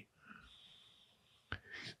theology.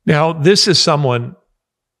 Now, this is someone,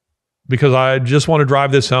 because I just want to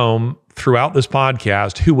drive this home throughout this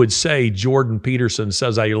podcast, who would say Jordan Peterson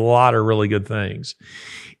says a lot of really good things.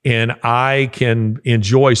 And I can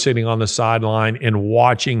enjoy sitting on the sideline and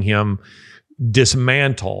watching him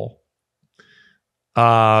dismantle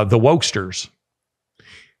the wokesters.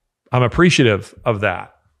 I'm appreciative of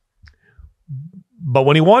that. But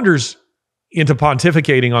when he wanders into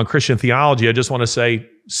pontificating on Christian theology, I just want to say,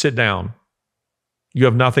 sit down. You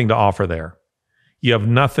have nothing to offer there. You have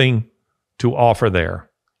nothing to offer there.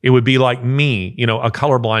 It would be like me, a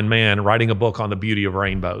colorblind man writing a book on the beauty of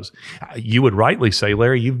rainbows. You would rightly say,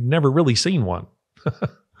 Larry, you've never really seen one.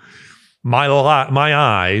 My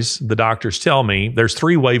eyes, the doctors tell me, there's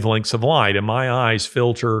 3 wavelengths of light, and my eyes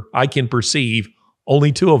filter, I can perceive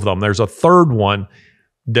only 2 of them. There's a third one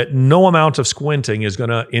that no amount of squinting is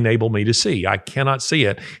going to enable me to see. I cannot see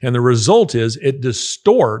it. And the result is it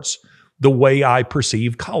distorts the way I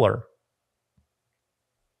perceive color.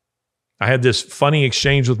 I had this funny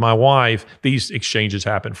exchange with my wife. These exchanges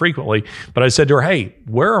happen frequently, but I said to her, hey,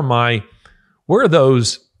 where are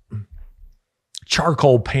those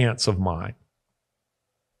charcoal pants of mine?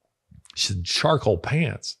 She said, charcoal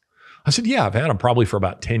pants? I said, yeah, I've had them probably for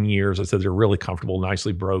about 10 years. I said, they're really comfortable,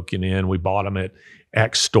 nicely broken in. We bought them at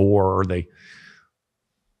X store.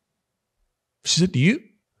 She said, do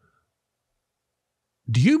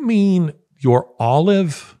you mean your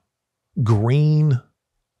olive green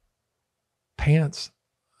pants?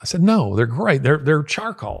 I said, no, they're great. They're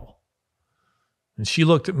charcoal. And she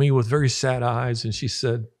looked at me with very sad eyes and she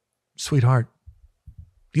said, sweetheart,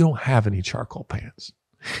 you don't have any charcoal pants.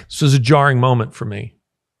 This was a jarring moment for me.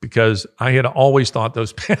 because I had always thought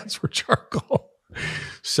those pants were charcoal.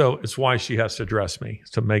 So it's why she has to dress me,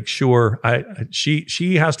 to make sure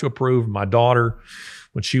she has to approve. My daughter,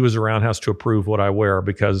 when she was around, has to approve what I wear,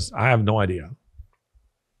 because I have no idea.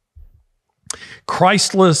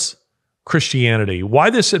 Christless Christianity. Why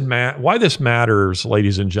this matters,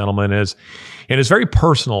 ladies and gentlemen, is, and it's very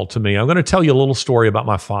personal to me. I'm going to tell you a little story about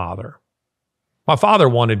my father. My father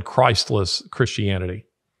wanted Christless Christianity.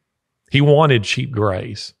 He wanted cheap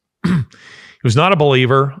grace. He was not a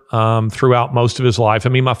believer throughout most of his life. I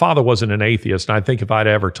mean, my father wasn't an atheist, and I think if I'd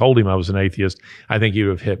ever told him I was an atheist, I think he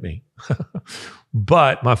would have hit me.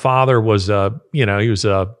 But my father was, he was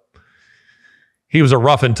a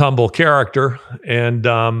rough and tumble character,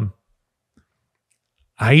 and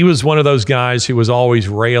he was one of those guys who was always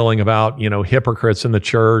railing about, hypocrites in the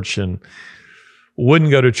church, and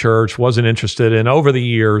wouldn't go to church, wasn't interested. And over the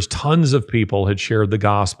years, tons of people had shared the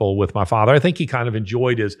gospel with my father. I think he kind of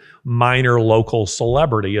enjoyed his minor local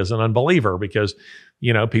celebrity as an unbeliever, because,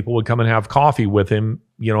 people would come and have coffee with him,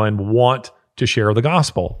 and want to share the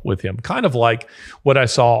gospel with him. Kind of like what I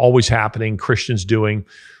saw always happening, Christians doing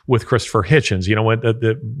with Christopher Hitchens.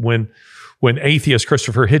 When atheist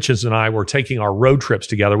Christopher Hitchens and I were taking our road trips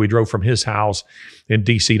together, we drove from his house in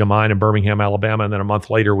D.C. to mine in Birmingham, Alabama, and then a month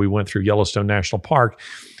later we went through Yellowstone National Park.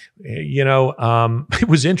 It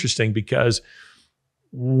was interesting because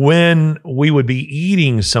when we would be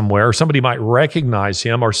eating somewhere, somebody might recognize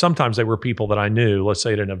him, or sometimes they were people that I knew, let's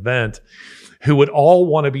say at an event, who would all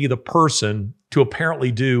want to be the person to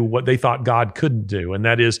apparently do what they thought God couldn't do, and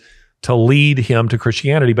that is to lead him to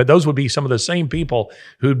Christianity. But those would be some of the same people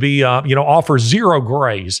who'd be, offer zero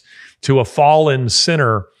grace to a fallen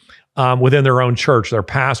sinner within their own church. Their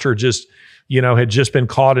pastor just, had just been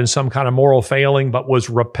caught in some kind of moral failing, but was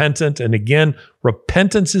repentant. And again,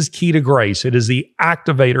 repentance is key to grace. It is the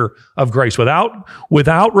activator of grace.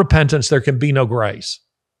 Without repentance, there can be no grace.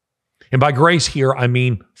 And by grace here, I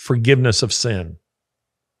mean forgiveness of sin.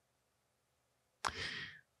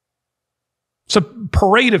 So a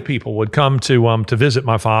parade of people would come to visit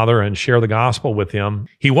my father and share the gospel with him.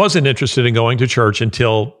 He wasn't interested in going to church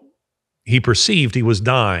until he perceived he was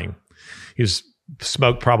dying. He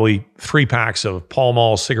smoked probably 3 packs of Pall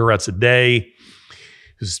Mall cigarettes a day.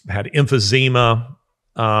 He had emphysema.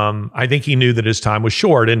 I think he knew that his time was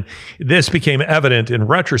short. And this became evident in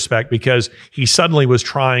retrospect because he suddenly was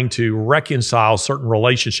trying to reconcile certain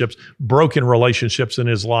relationships, broken relationships in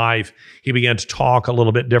his life. He began to talk a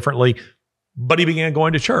little bit differently. But he began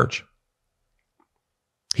going to church.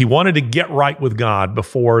 He wanted to get right with God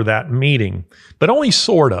before that meeting, but only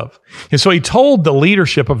sort of. And so he told the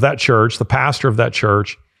leadership of that church, the pastor of that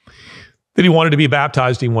church, that he wanted to be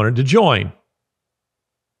baptized, he wanted to join.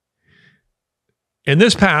 And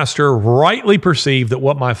this pastor rightly perceived that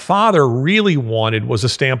what my father really wanted was a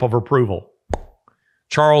stamp of approval.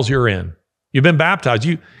 Charles, you're in. You've been baptized.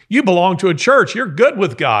 You belong to a church. You're good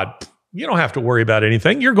with God. You don't have to worry about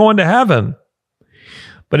anything. You're going to heaven.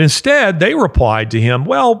 But instead, they replied to him,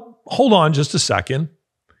 well, hold on just a second.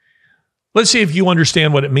 Let's see if you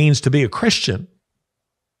understand what it means to be a Christian.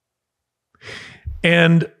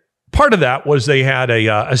 And part of that was they had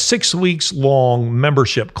a 6 weeks long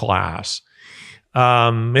membership class.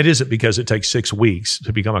 It isn't because it takes 6 weeks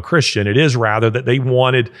to become a Christian. It is rather that they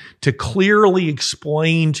wanted to clearly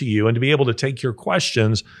explain to you and to be able to take your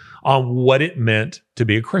questions on what it meant to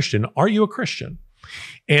be a Christian. Are you a Christian?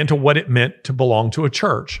 And to what it meant to belong to a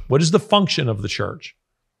church. What is the function of the church?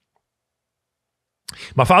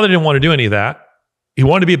 My father didn't want to do any of that. He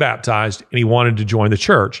wanted to be baptized and he wanted to join the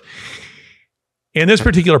church. And this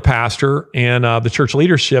particular pastor and the church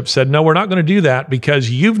leadership said, no, we're not going to do that because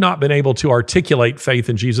you've not been able to articulate faith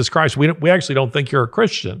in Jesus Christ. We actually don't think you're a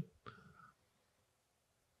Christian.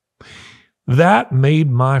 That made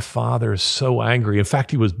my father so angry. In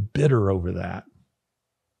fact, he was bitter over that.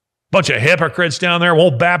 Bunch of hypocrites down there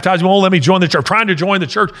won't baptize me, won't let me join the church. Trying to join the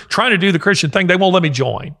church, trying to do the Christian thing, they won't let me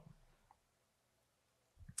join.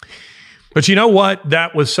 But you know what?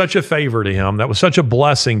 That was such a favor to him. That was such a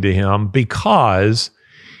blessing to him because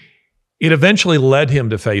it eventually led him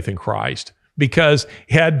to faith in Christ. Because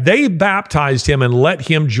had they baptized him and let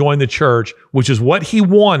him join the church, which is what he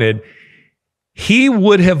wanted, he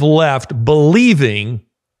would have left believing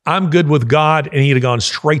I'm good with God and he'd have gone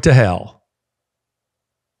straight to hell.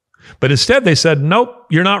 But instead they said, nope,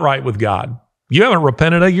 you're not right with God. You haven't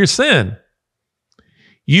repented of your sin.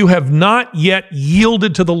 You have not yet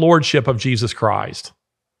yielded to the lordship of Jesus Christ.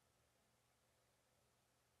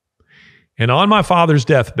 And on my father's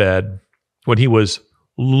deathbed, when he was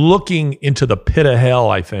looking into the pit of hell,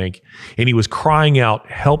 I think, and he was crying out,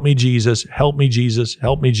 help me, Jesus, help me, Jesus,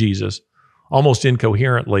 help me, Jesus. almost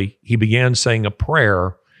incoherently, he began saying a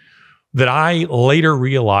prayer that I later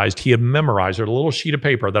realized he had memorized. There's a little sheet of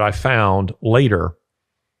paper that I found later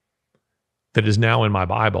that is now in my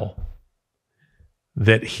Bible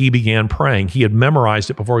that he began praying. He had memorized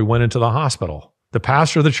it before he went into the hospital. The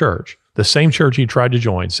pastor of the church, the same church he tried to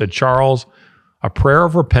join, said, Charles, a prayer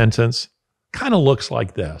of repentance kind of looks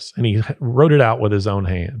like this. And he wrote it out with his own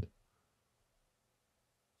hand.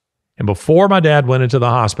 And before my dad went into the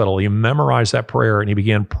hospital, he memorized that prayer and he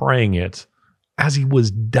began praying it as he was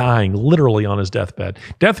dying, literally on his deathbed.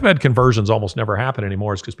 Deathbed conversions almost never happen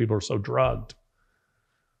anymore. It's because people are so drugged.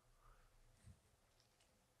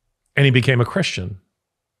 And he became a Christian.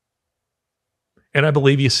 And I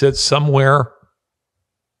believe he sits somewhere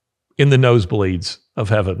in the nosebleeds of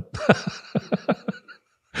heaven.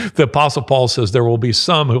 The Apostle Paul says there will be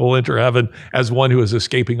some who will enter heaven as one who is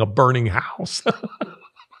escaping a burning house.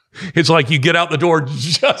 It's like you get out the door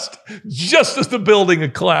just as the building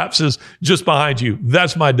collapses just behind you.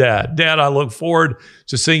 That's my dad. Dad, I look forward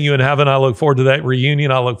to seeing you in heaven. I look forward to that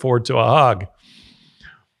reunion. I look forward to a hug.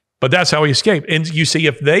 But that's how he escaped. And you see,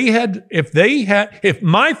 if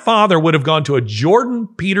my father would have gone to a Jordan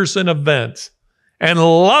Peterson event and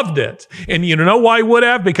loved it, and you know why he would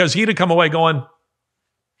have? Because he'd have come away going,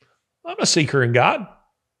 I'm a seeker in God.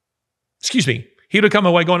 Excuse me. He'd have come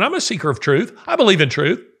away going, I'm a seeker of truth. I believe in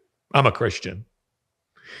truth. I'm a Christian.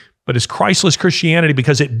 But it's Christless Christianity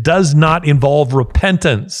because it does not involve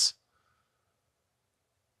repentance.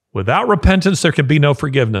 Without repentance, there can be no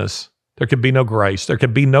forgiveness. There can be no grace. There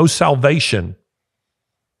can be no salvation.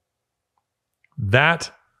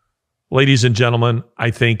 That, ladies and gentlemen,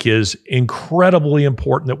 I think is incredibly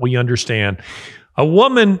important that we understand. A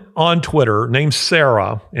woman on Twitter named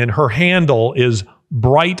Sarah, and her handle is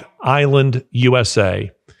Bright Island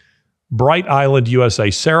USA. Bright Island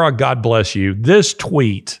USA. Sarah, God bless you. This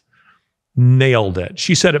tweet nailed it.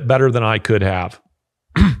 She said it better than I could have.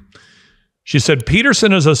 She said,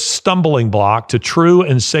 Peterson is a stumbling block to true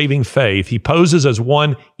and saving faith. He poses as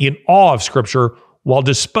one in awe of Scripture while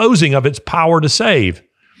disposing of its power to save.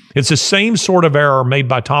 It's the same sort of error made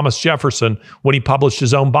by Thomas Jefferson when he published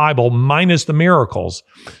his own Bible, minus the miracles.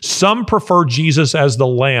 Some prefer Jesus as the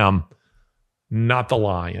lamb, not the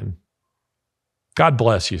lion. God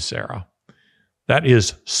bless you, Sarah. That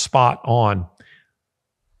is spot on.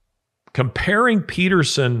 Comparing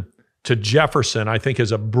Peterson to Jefferson, I think,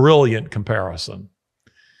 is a brilliant comparison.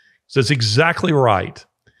 So it's exactly right.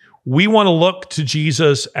 We want to look to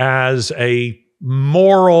Jesus as a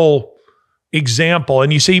moral example.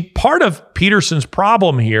 And you see, part of Peterson's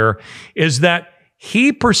problem here is that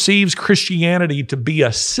he perceives Christianity to be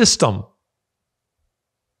a system,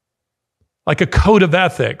 like a code of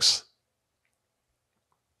ethics,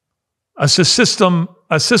 a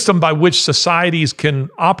system by which societies can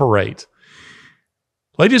operate.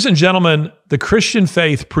 Ladies and gentlemen, the Christian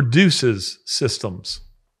faith produces systems.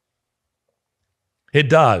 It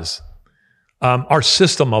does. Our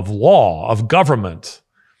system of law, of government,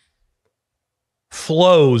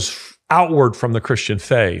 flows outward from the Christian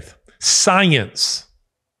faith. Science,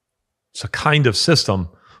 it's a kind of system,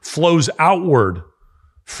 flows outward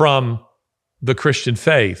from the Christian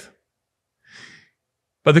faith.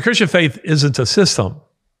 But the Christian faith isn't a system.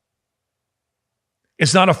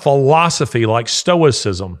 It's not a philosophy like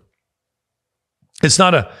Stoicism. It's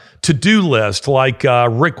not a to-do list like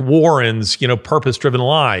Rick Warren's, purpose-driven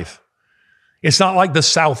life. It's not like the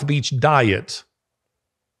South Beach diet.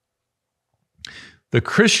 The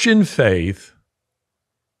Christian faith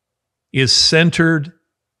is centered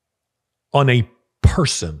on a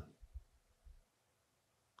person.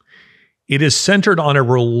 It is centered on a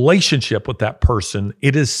relationship with that person.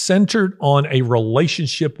 It is centered on a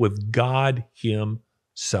relationship with God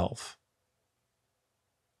Himself.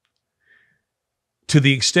 To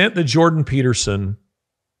the extent that Jordan Peterson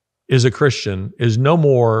is a Christian is no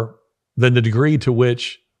more than the degree to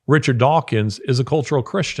which Richard Dawkins is a cultural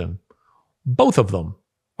Christian. Both of them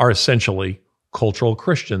are essentially cultural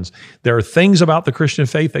Christians. There are things about the Christian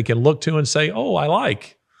faith they can look to and say, oh, I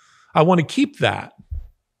want to keep that.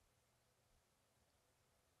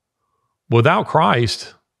 Without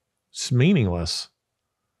Christ, it's meaningless.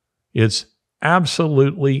 It's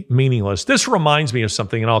absolutely meaningless. This reminds me of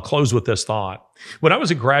something, and I'll close with this thought. When I was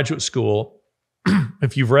in graduate school,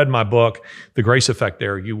 if you've read my book, The Grace Effect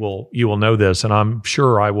there, you will know this, and I'm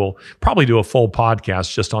sure I will probably do a full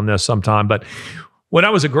podcast just on this sometime. But when I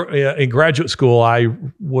was in graduate school, I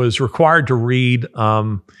was required to read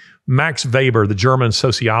Max Weber, the German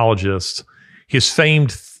sociologist, his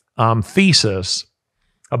famed thesis,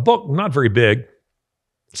 a book not very big,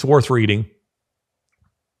 it's worth reading,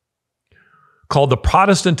 called The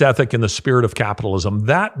Protestant Ethic and the Spirit of Capitalism.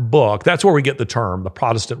 That book, that's where we get the term, the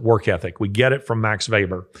Protestant work ethic. We get it from Max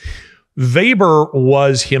Weber. Weber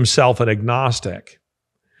was himself an agnostic.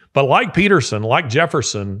 But like Peterson, like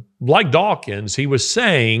Jefferson, like Dawkins, he was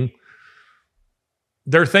saying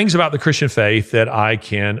there are things about the Christian faith that I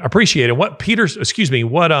can appreciate. And what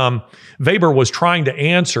Weber was trying to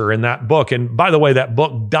answer in that book, and by the way, that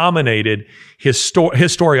book dominated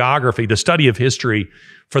historiography, the study of history,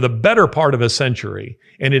 for the better part of a century.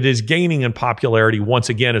 And it is gaining in popularity once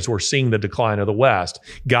again as we're seeing the decline of the West.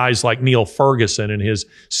 Guys like Neil Ferguson and his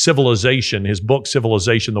Civilization, his book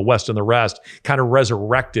Civilization, the West and the Rest, kind of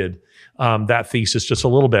resurrected that thesis just a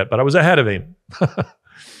little bit, but I was ahead of him.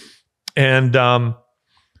 And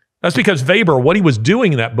that's because Weber, what he was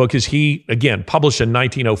doing in that book is he, again, published in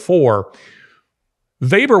 1904,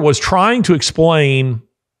 Weber was trying to explain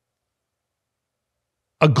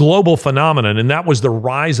a global phenomenon, and that was the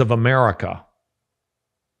rise of America.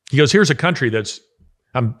 He goes, here's a country that's,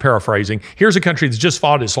 I'm paraphrasing, here's a country that's just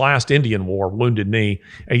fought its last Indian War, Wounded Knee,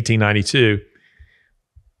 1892,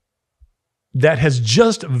 that has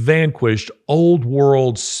just vanquished Old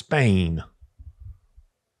World Spain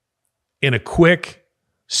in a quick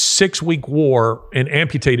 6-week war and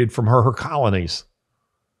amputated from her colonies.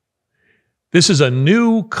 This is a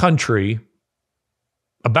new country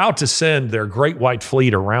about to send their great white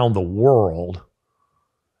fleet around the world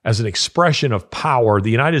as an expression of power.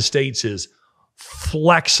 The United States is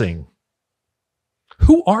flexing.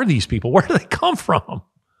 Who are these people? Where do they come from?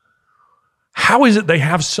 How is it they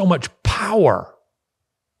have so much power?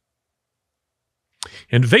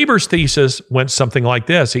 And Weber's thesis went something like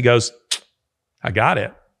this. He goes, I got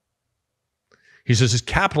it. He says it's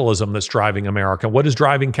capitalism that's driving America. What is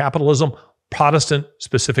driving capitalism? Protestant,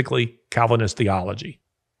 specifically Calvinist theology.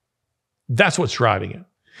 That's what's driving it.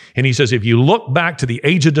 And he says, if you look back to the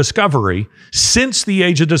age of discovery, since the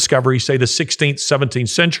age of discovery, say the 16th, 17th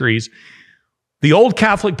centuries, the old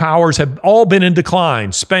Catholic powers have all been in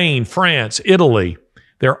decline. Spain, France, Italy,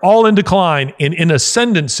 they're all in decline. And in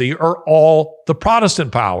ascendancy are all the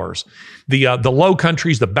Protestant powers. The Low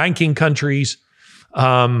Countries, the banking countries,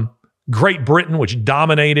 Great Britain, which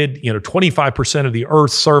dominated 25% of the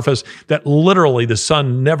Earth's surface, that literally the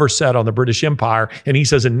sun never set on the British Empire. And he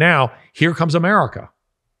says, and now here comes America.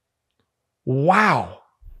 Wow.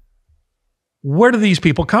 Where do these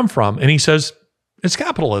people come from? And he says, it's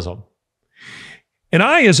capitalism. And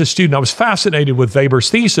I, as a student, I was fascinated with Weber's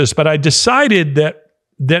thesis, but I decided that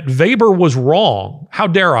Weber was wrong. How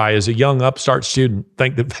dare I, as a young upstart student,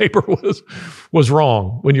 think that Weber was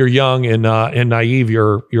wrong? When you're young and naive,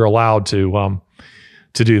 you're allowed to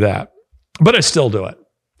do that. But I still do it.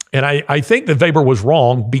 And I think that Weber was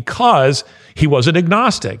wrong because he was an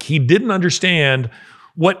agnostic. He didn't understand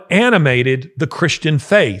what animated the Christian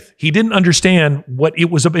faith. He didn't understand what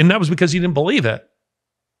it was, and that was because he didn't believe it.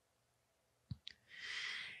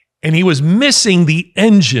 And he was missing the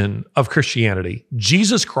engine of Christianity,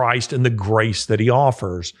 Jesus Christ and the grace that he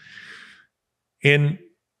offers. And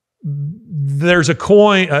there's a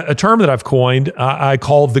term that I've coined, I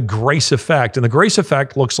call the grace effect. And the grace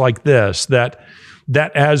effect looks like this, that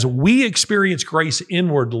as we experience grace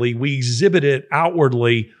inwardly, we exhibit it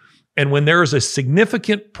outwardly. And when there is a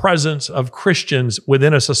significant presence of Christians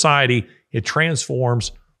within a society, it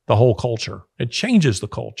transforms the whole culture. It changes the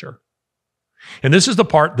culture. And this is the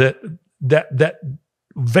part that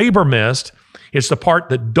Weber missed. It's the part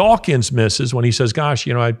that Dawkins misses when he says, gosh,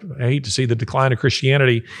 I hate to see the decline of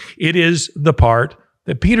Christianity. It is the part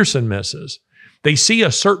that Peterson misses. They see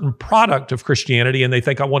a certain product of Christianity and they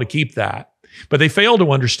think, I want to keep that. But they fail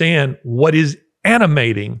to understand what is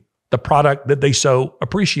animating the product that they so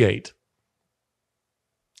appreciate.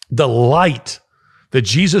 The light that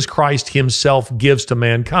Jesus Christ himself gives to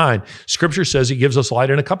mankind. Scripture says he gives us light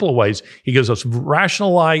in a couple of ways. He gives us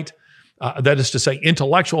rational light, that is to say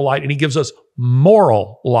intellectual light, and he gives us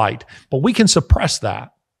moral light. But we can suppress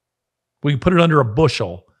that. We can put it under a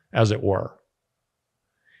bushel, as it were.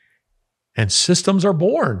 And systems are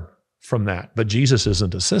born from that, but Jesus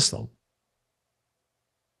isn't a system.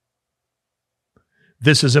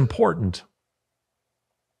 This is important.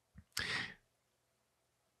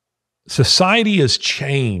 Society has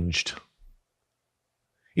changed.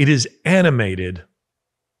 It is animated.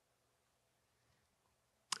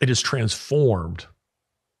 It is transformed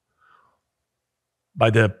by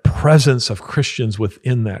the presence of Christians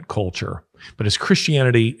within that culture. But as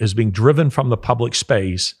Christianity is being driven from the public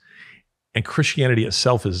space and Christianity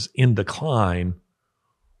itself is in decline,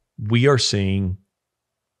 we are seeing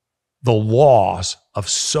the loss of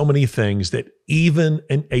so many things that even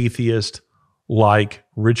an atheist like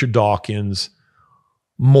Richard Dawkins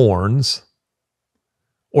mourns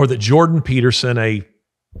or that Jordan Peterson, I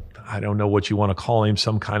don't know what you want to call him,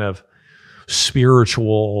 some kind of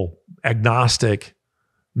spiritual agnostic,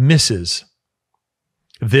 misses.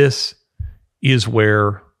 This is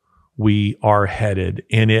where we are headed.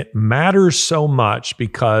 And it matters so much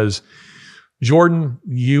because, Jordan,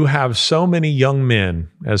 you have so many young men,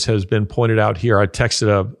 as has been pointed out here. I texted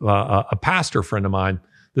a pastor friend of mine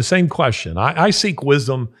the same question. I seek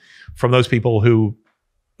wisdom from those people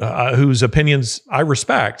whose opinions I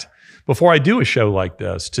respect before I do a show like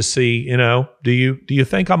this, to see, do you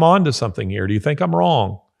think I'm onto something here? Do you think I'm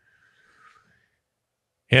wrong?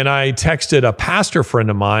 And I texted a pastor friend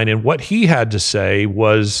of mine, and what he had to say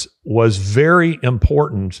was very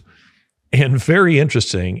important and very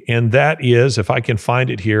interesting. And that is, if I can find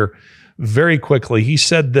it here very quickly, he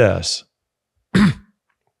said this: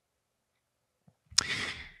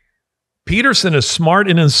 Peterson is smart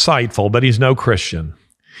and insightful, but he's no Christian.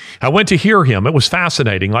 I went to hear him. It was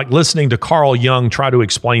fascinating, like listening to Carl Jung try to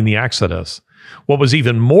explain the Exodus. What was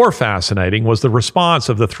even more fascinating was the response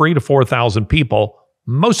of the 3,000 to 4,000 people,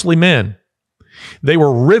 mostly men. They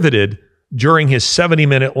were riveted during his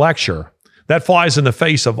 70-minute lecture. That flies in the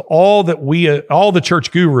face of all the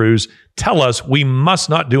church gurus tell us we must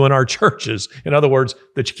not do in our churches. In other words,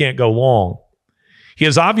 that you can't go long. He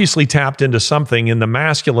has obviously tapped into something in the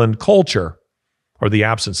masculine culture, or the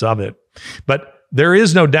absence of it. But there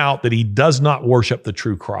is no doubt that he does not worship the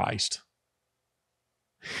true Christ.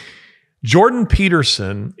 Jordan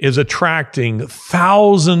Peterson is attracting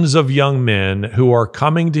thousands of young men who are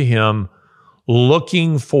coming to him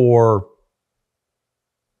looking for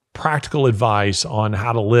practical advice on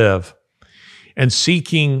how to live and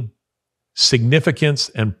seeking significance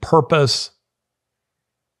and purpose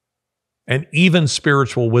and even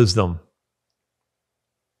spiritual wisdom.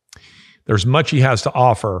 There's much he has to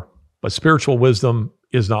offer, but spiritual wisdom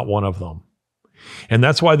is not one of them. And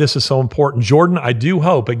that's why this is so important. Jordan, I do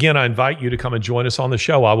hope, again, I invite you to come and join us on the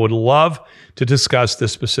show. I would love to discuss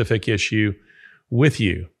this specific issue with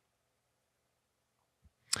you.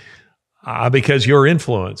 Because your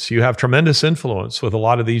influence, you have tremendous influence with a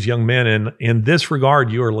lot of these young men. And in this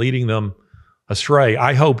regard, you are leading them astray.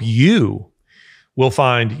 I hope you will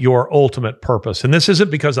find your ultimate purpose. And this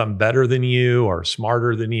isn't because I'm better than you or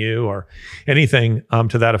smarter than you or anything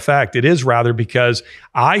to that effect. It is rather because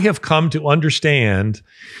I have come to understand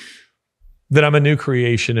that I'm a new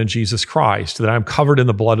creation in Jesus Christ, that I'm covered in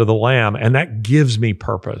the blood of the Lamb, and that gives me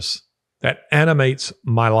purpose. That animates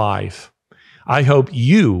my life. I hope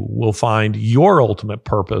you will find your ultimate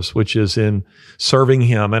purpose, which is in serving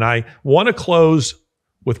Him. And I want to close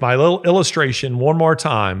with my little illustration one more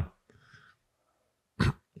time.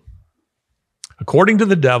 According to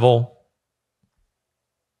the devil,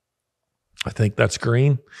 I think that's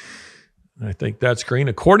green. I think that's green.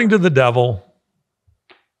 According to the devil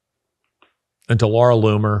and to Laura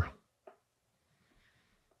Loomer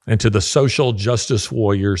and to the social justice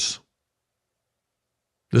warriors,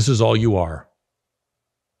 this is all you are.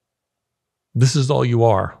 This is all you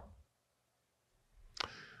are.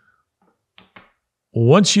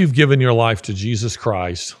 Once you've given your life to Jesus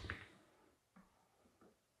Christ,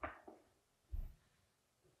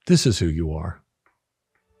 this is who you are.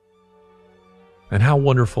 And how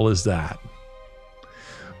wonderful is that?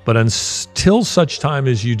 But until such time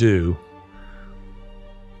as you do,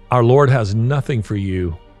 our Lord has nothing for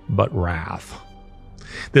you but wrath.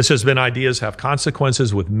 This has been Ideas Have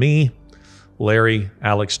Consequences with me, Larry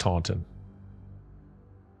Alex Taunton.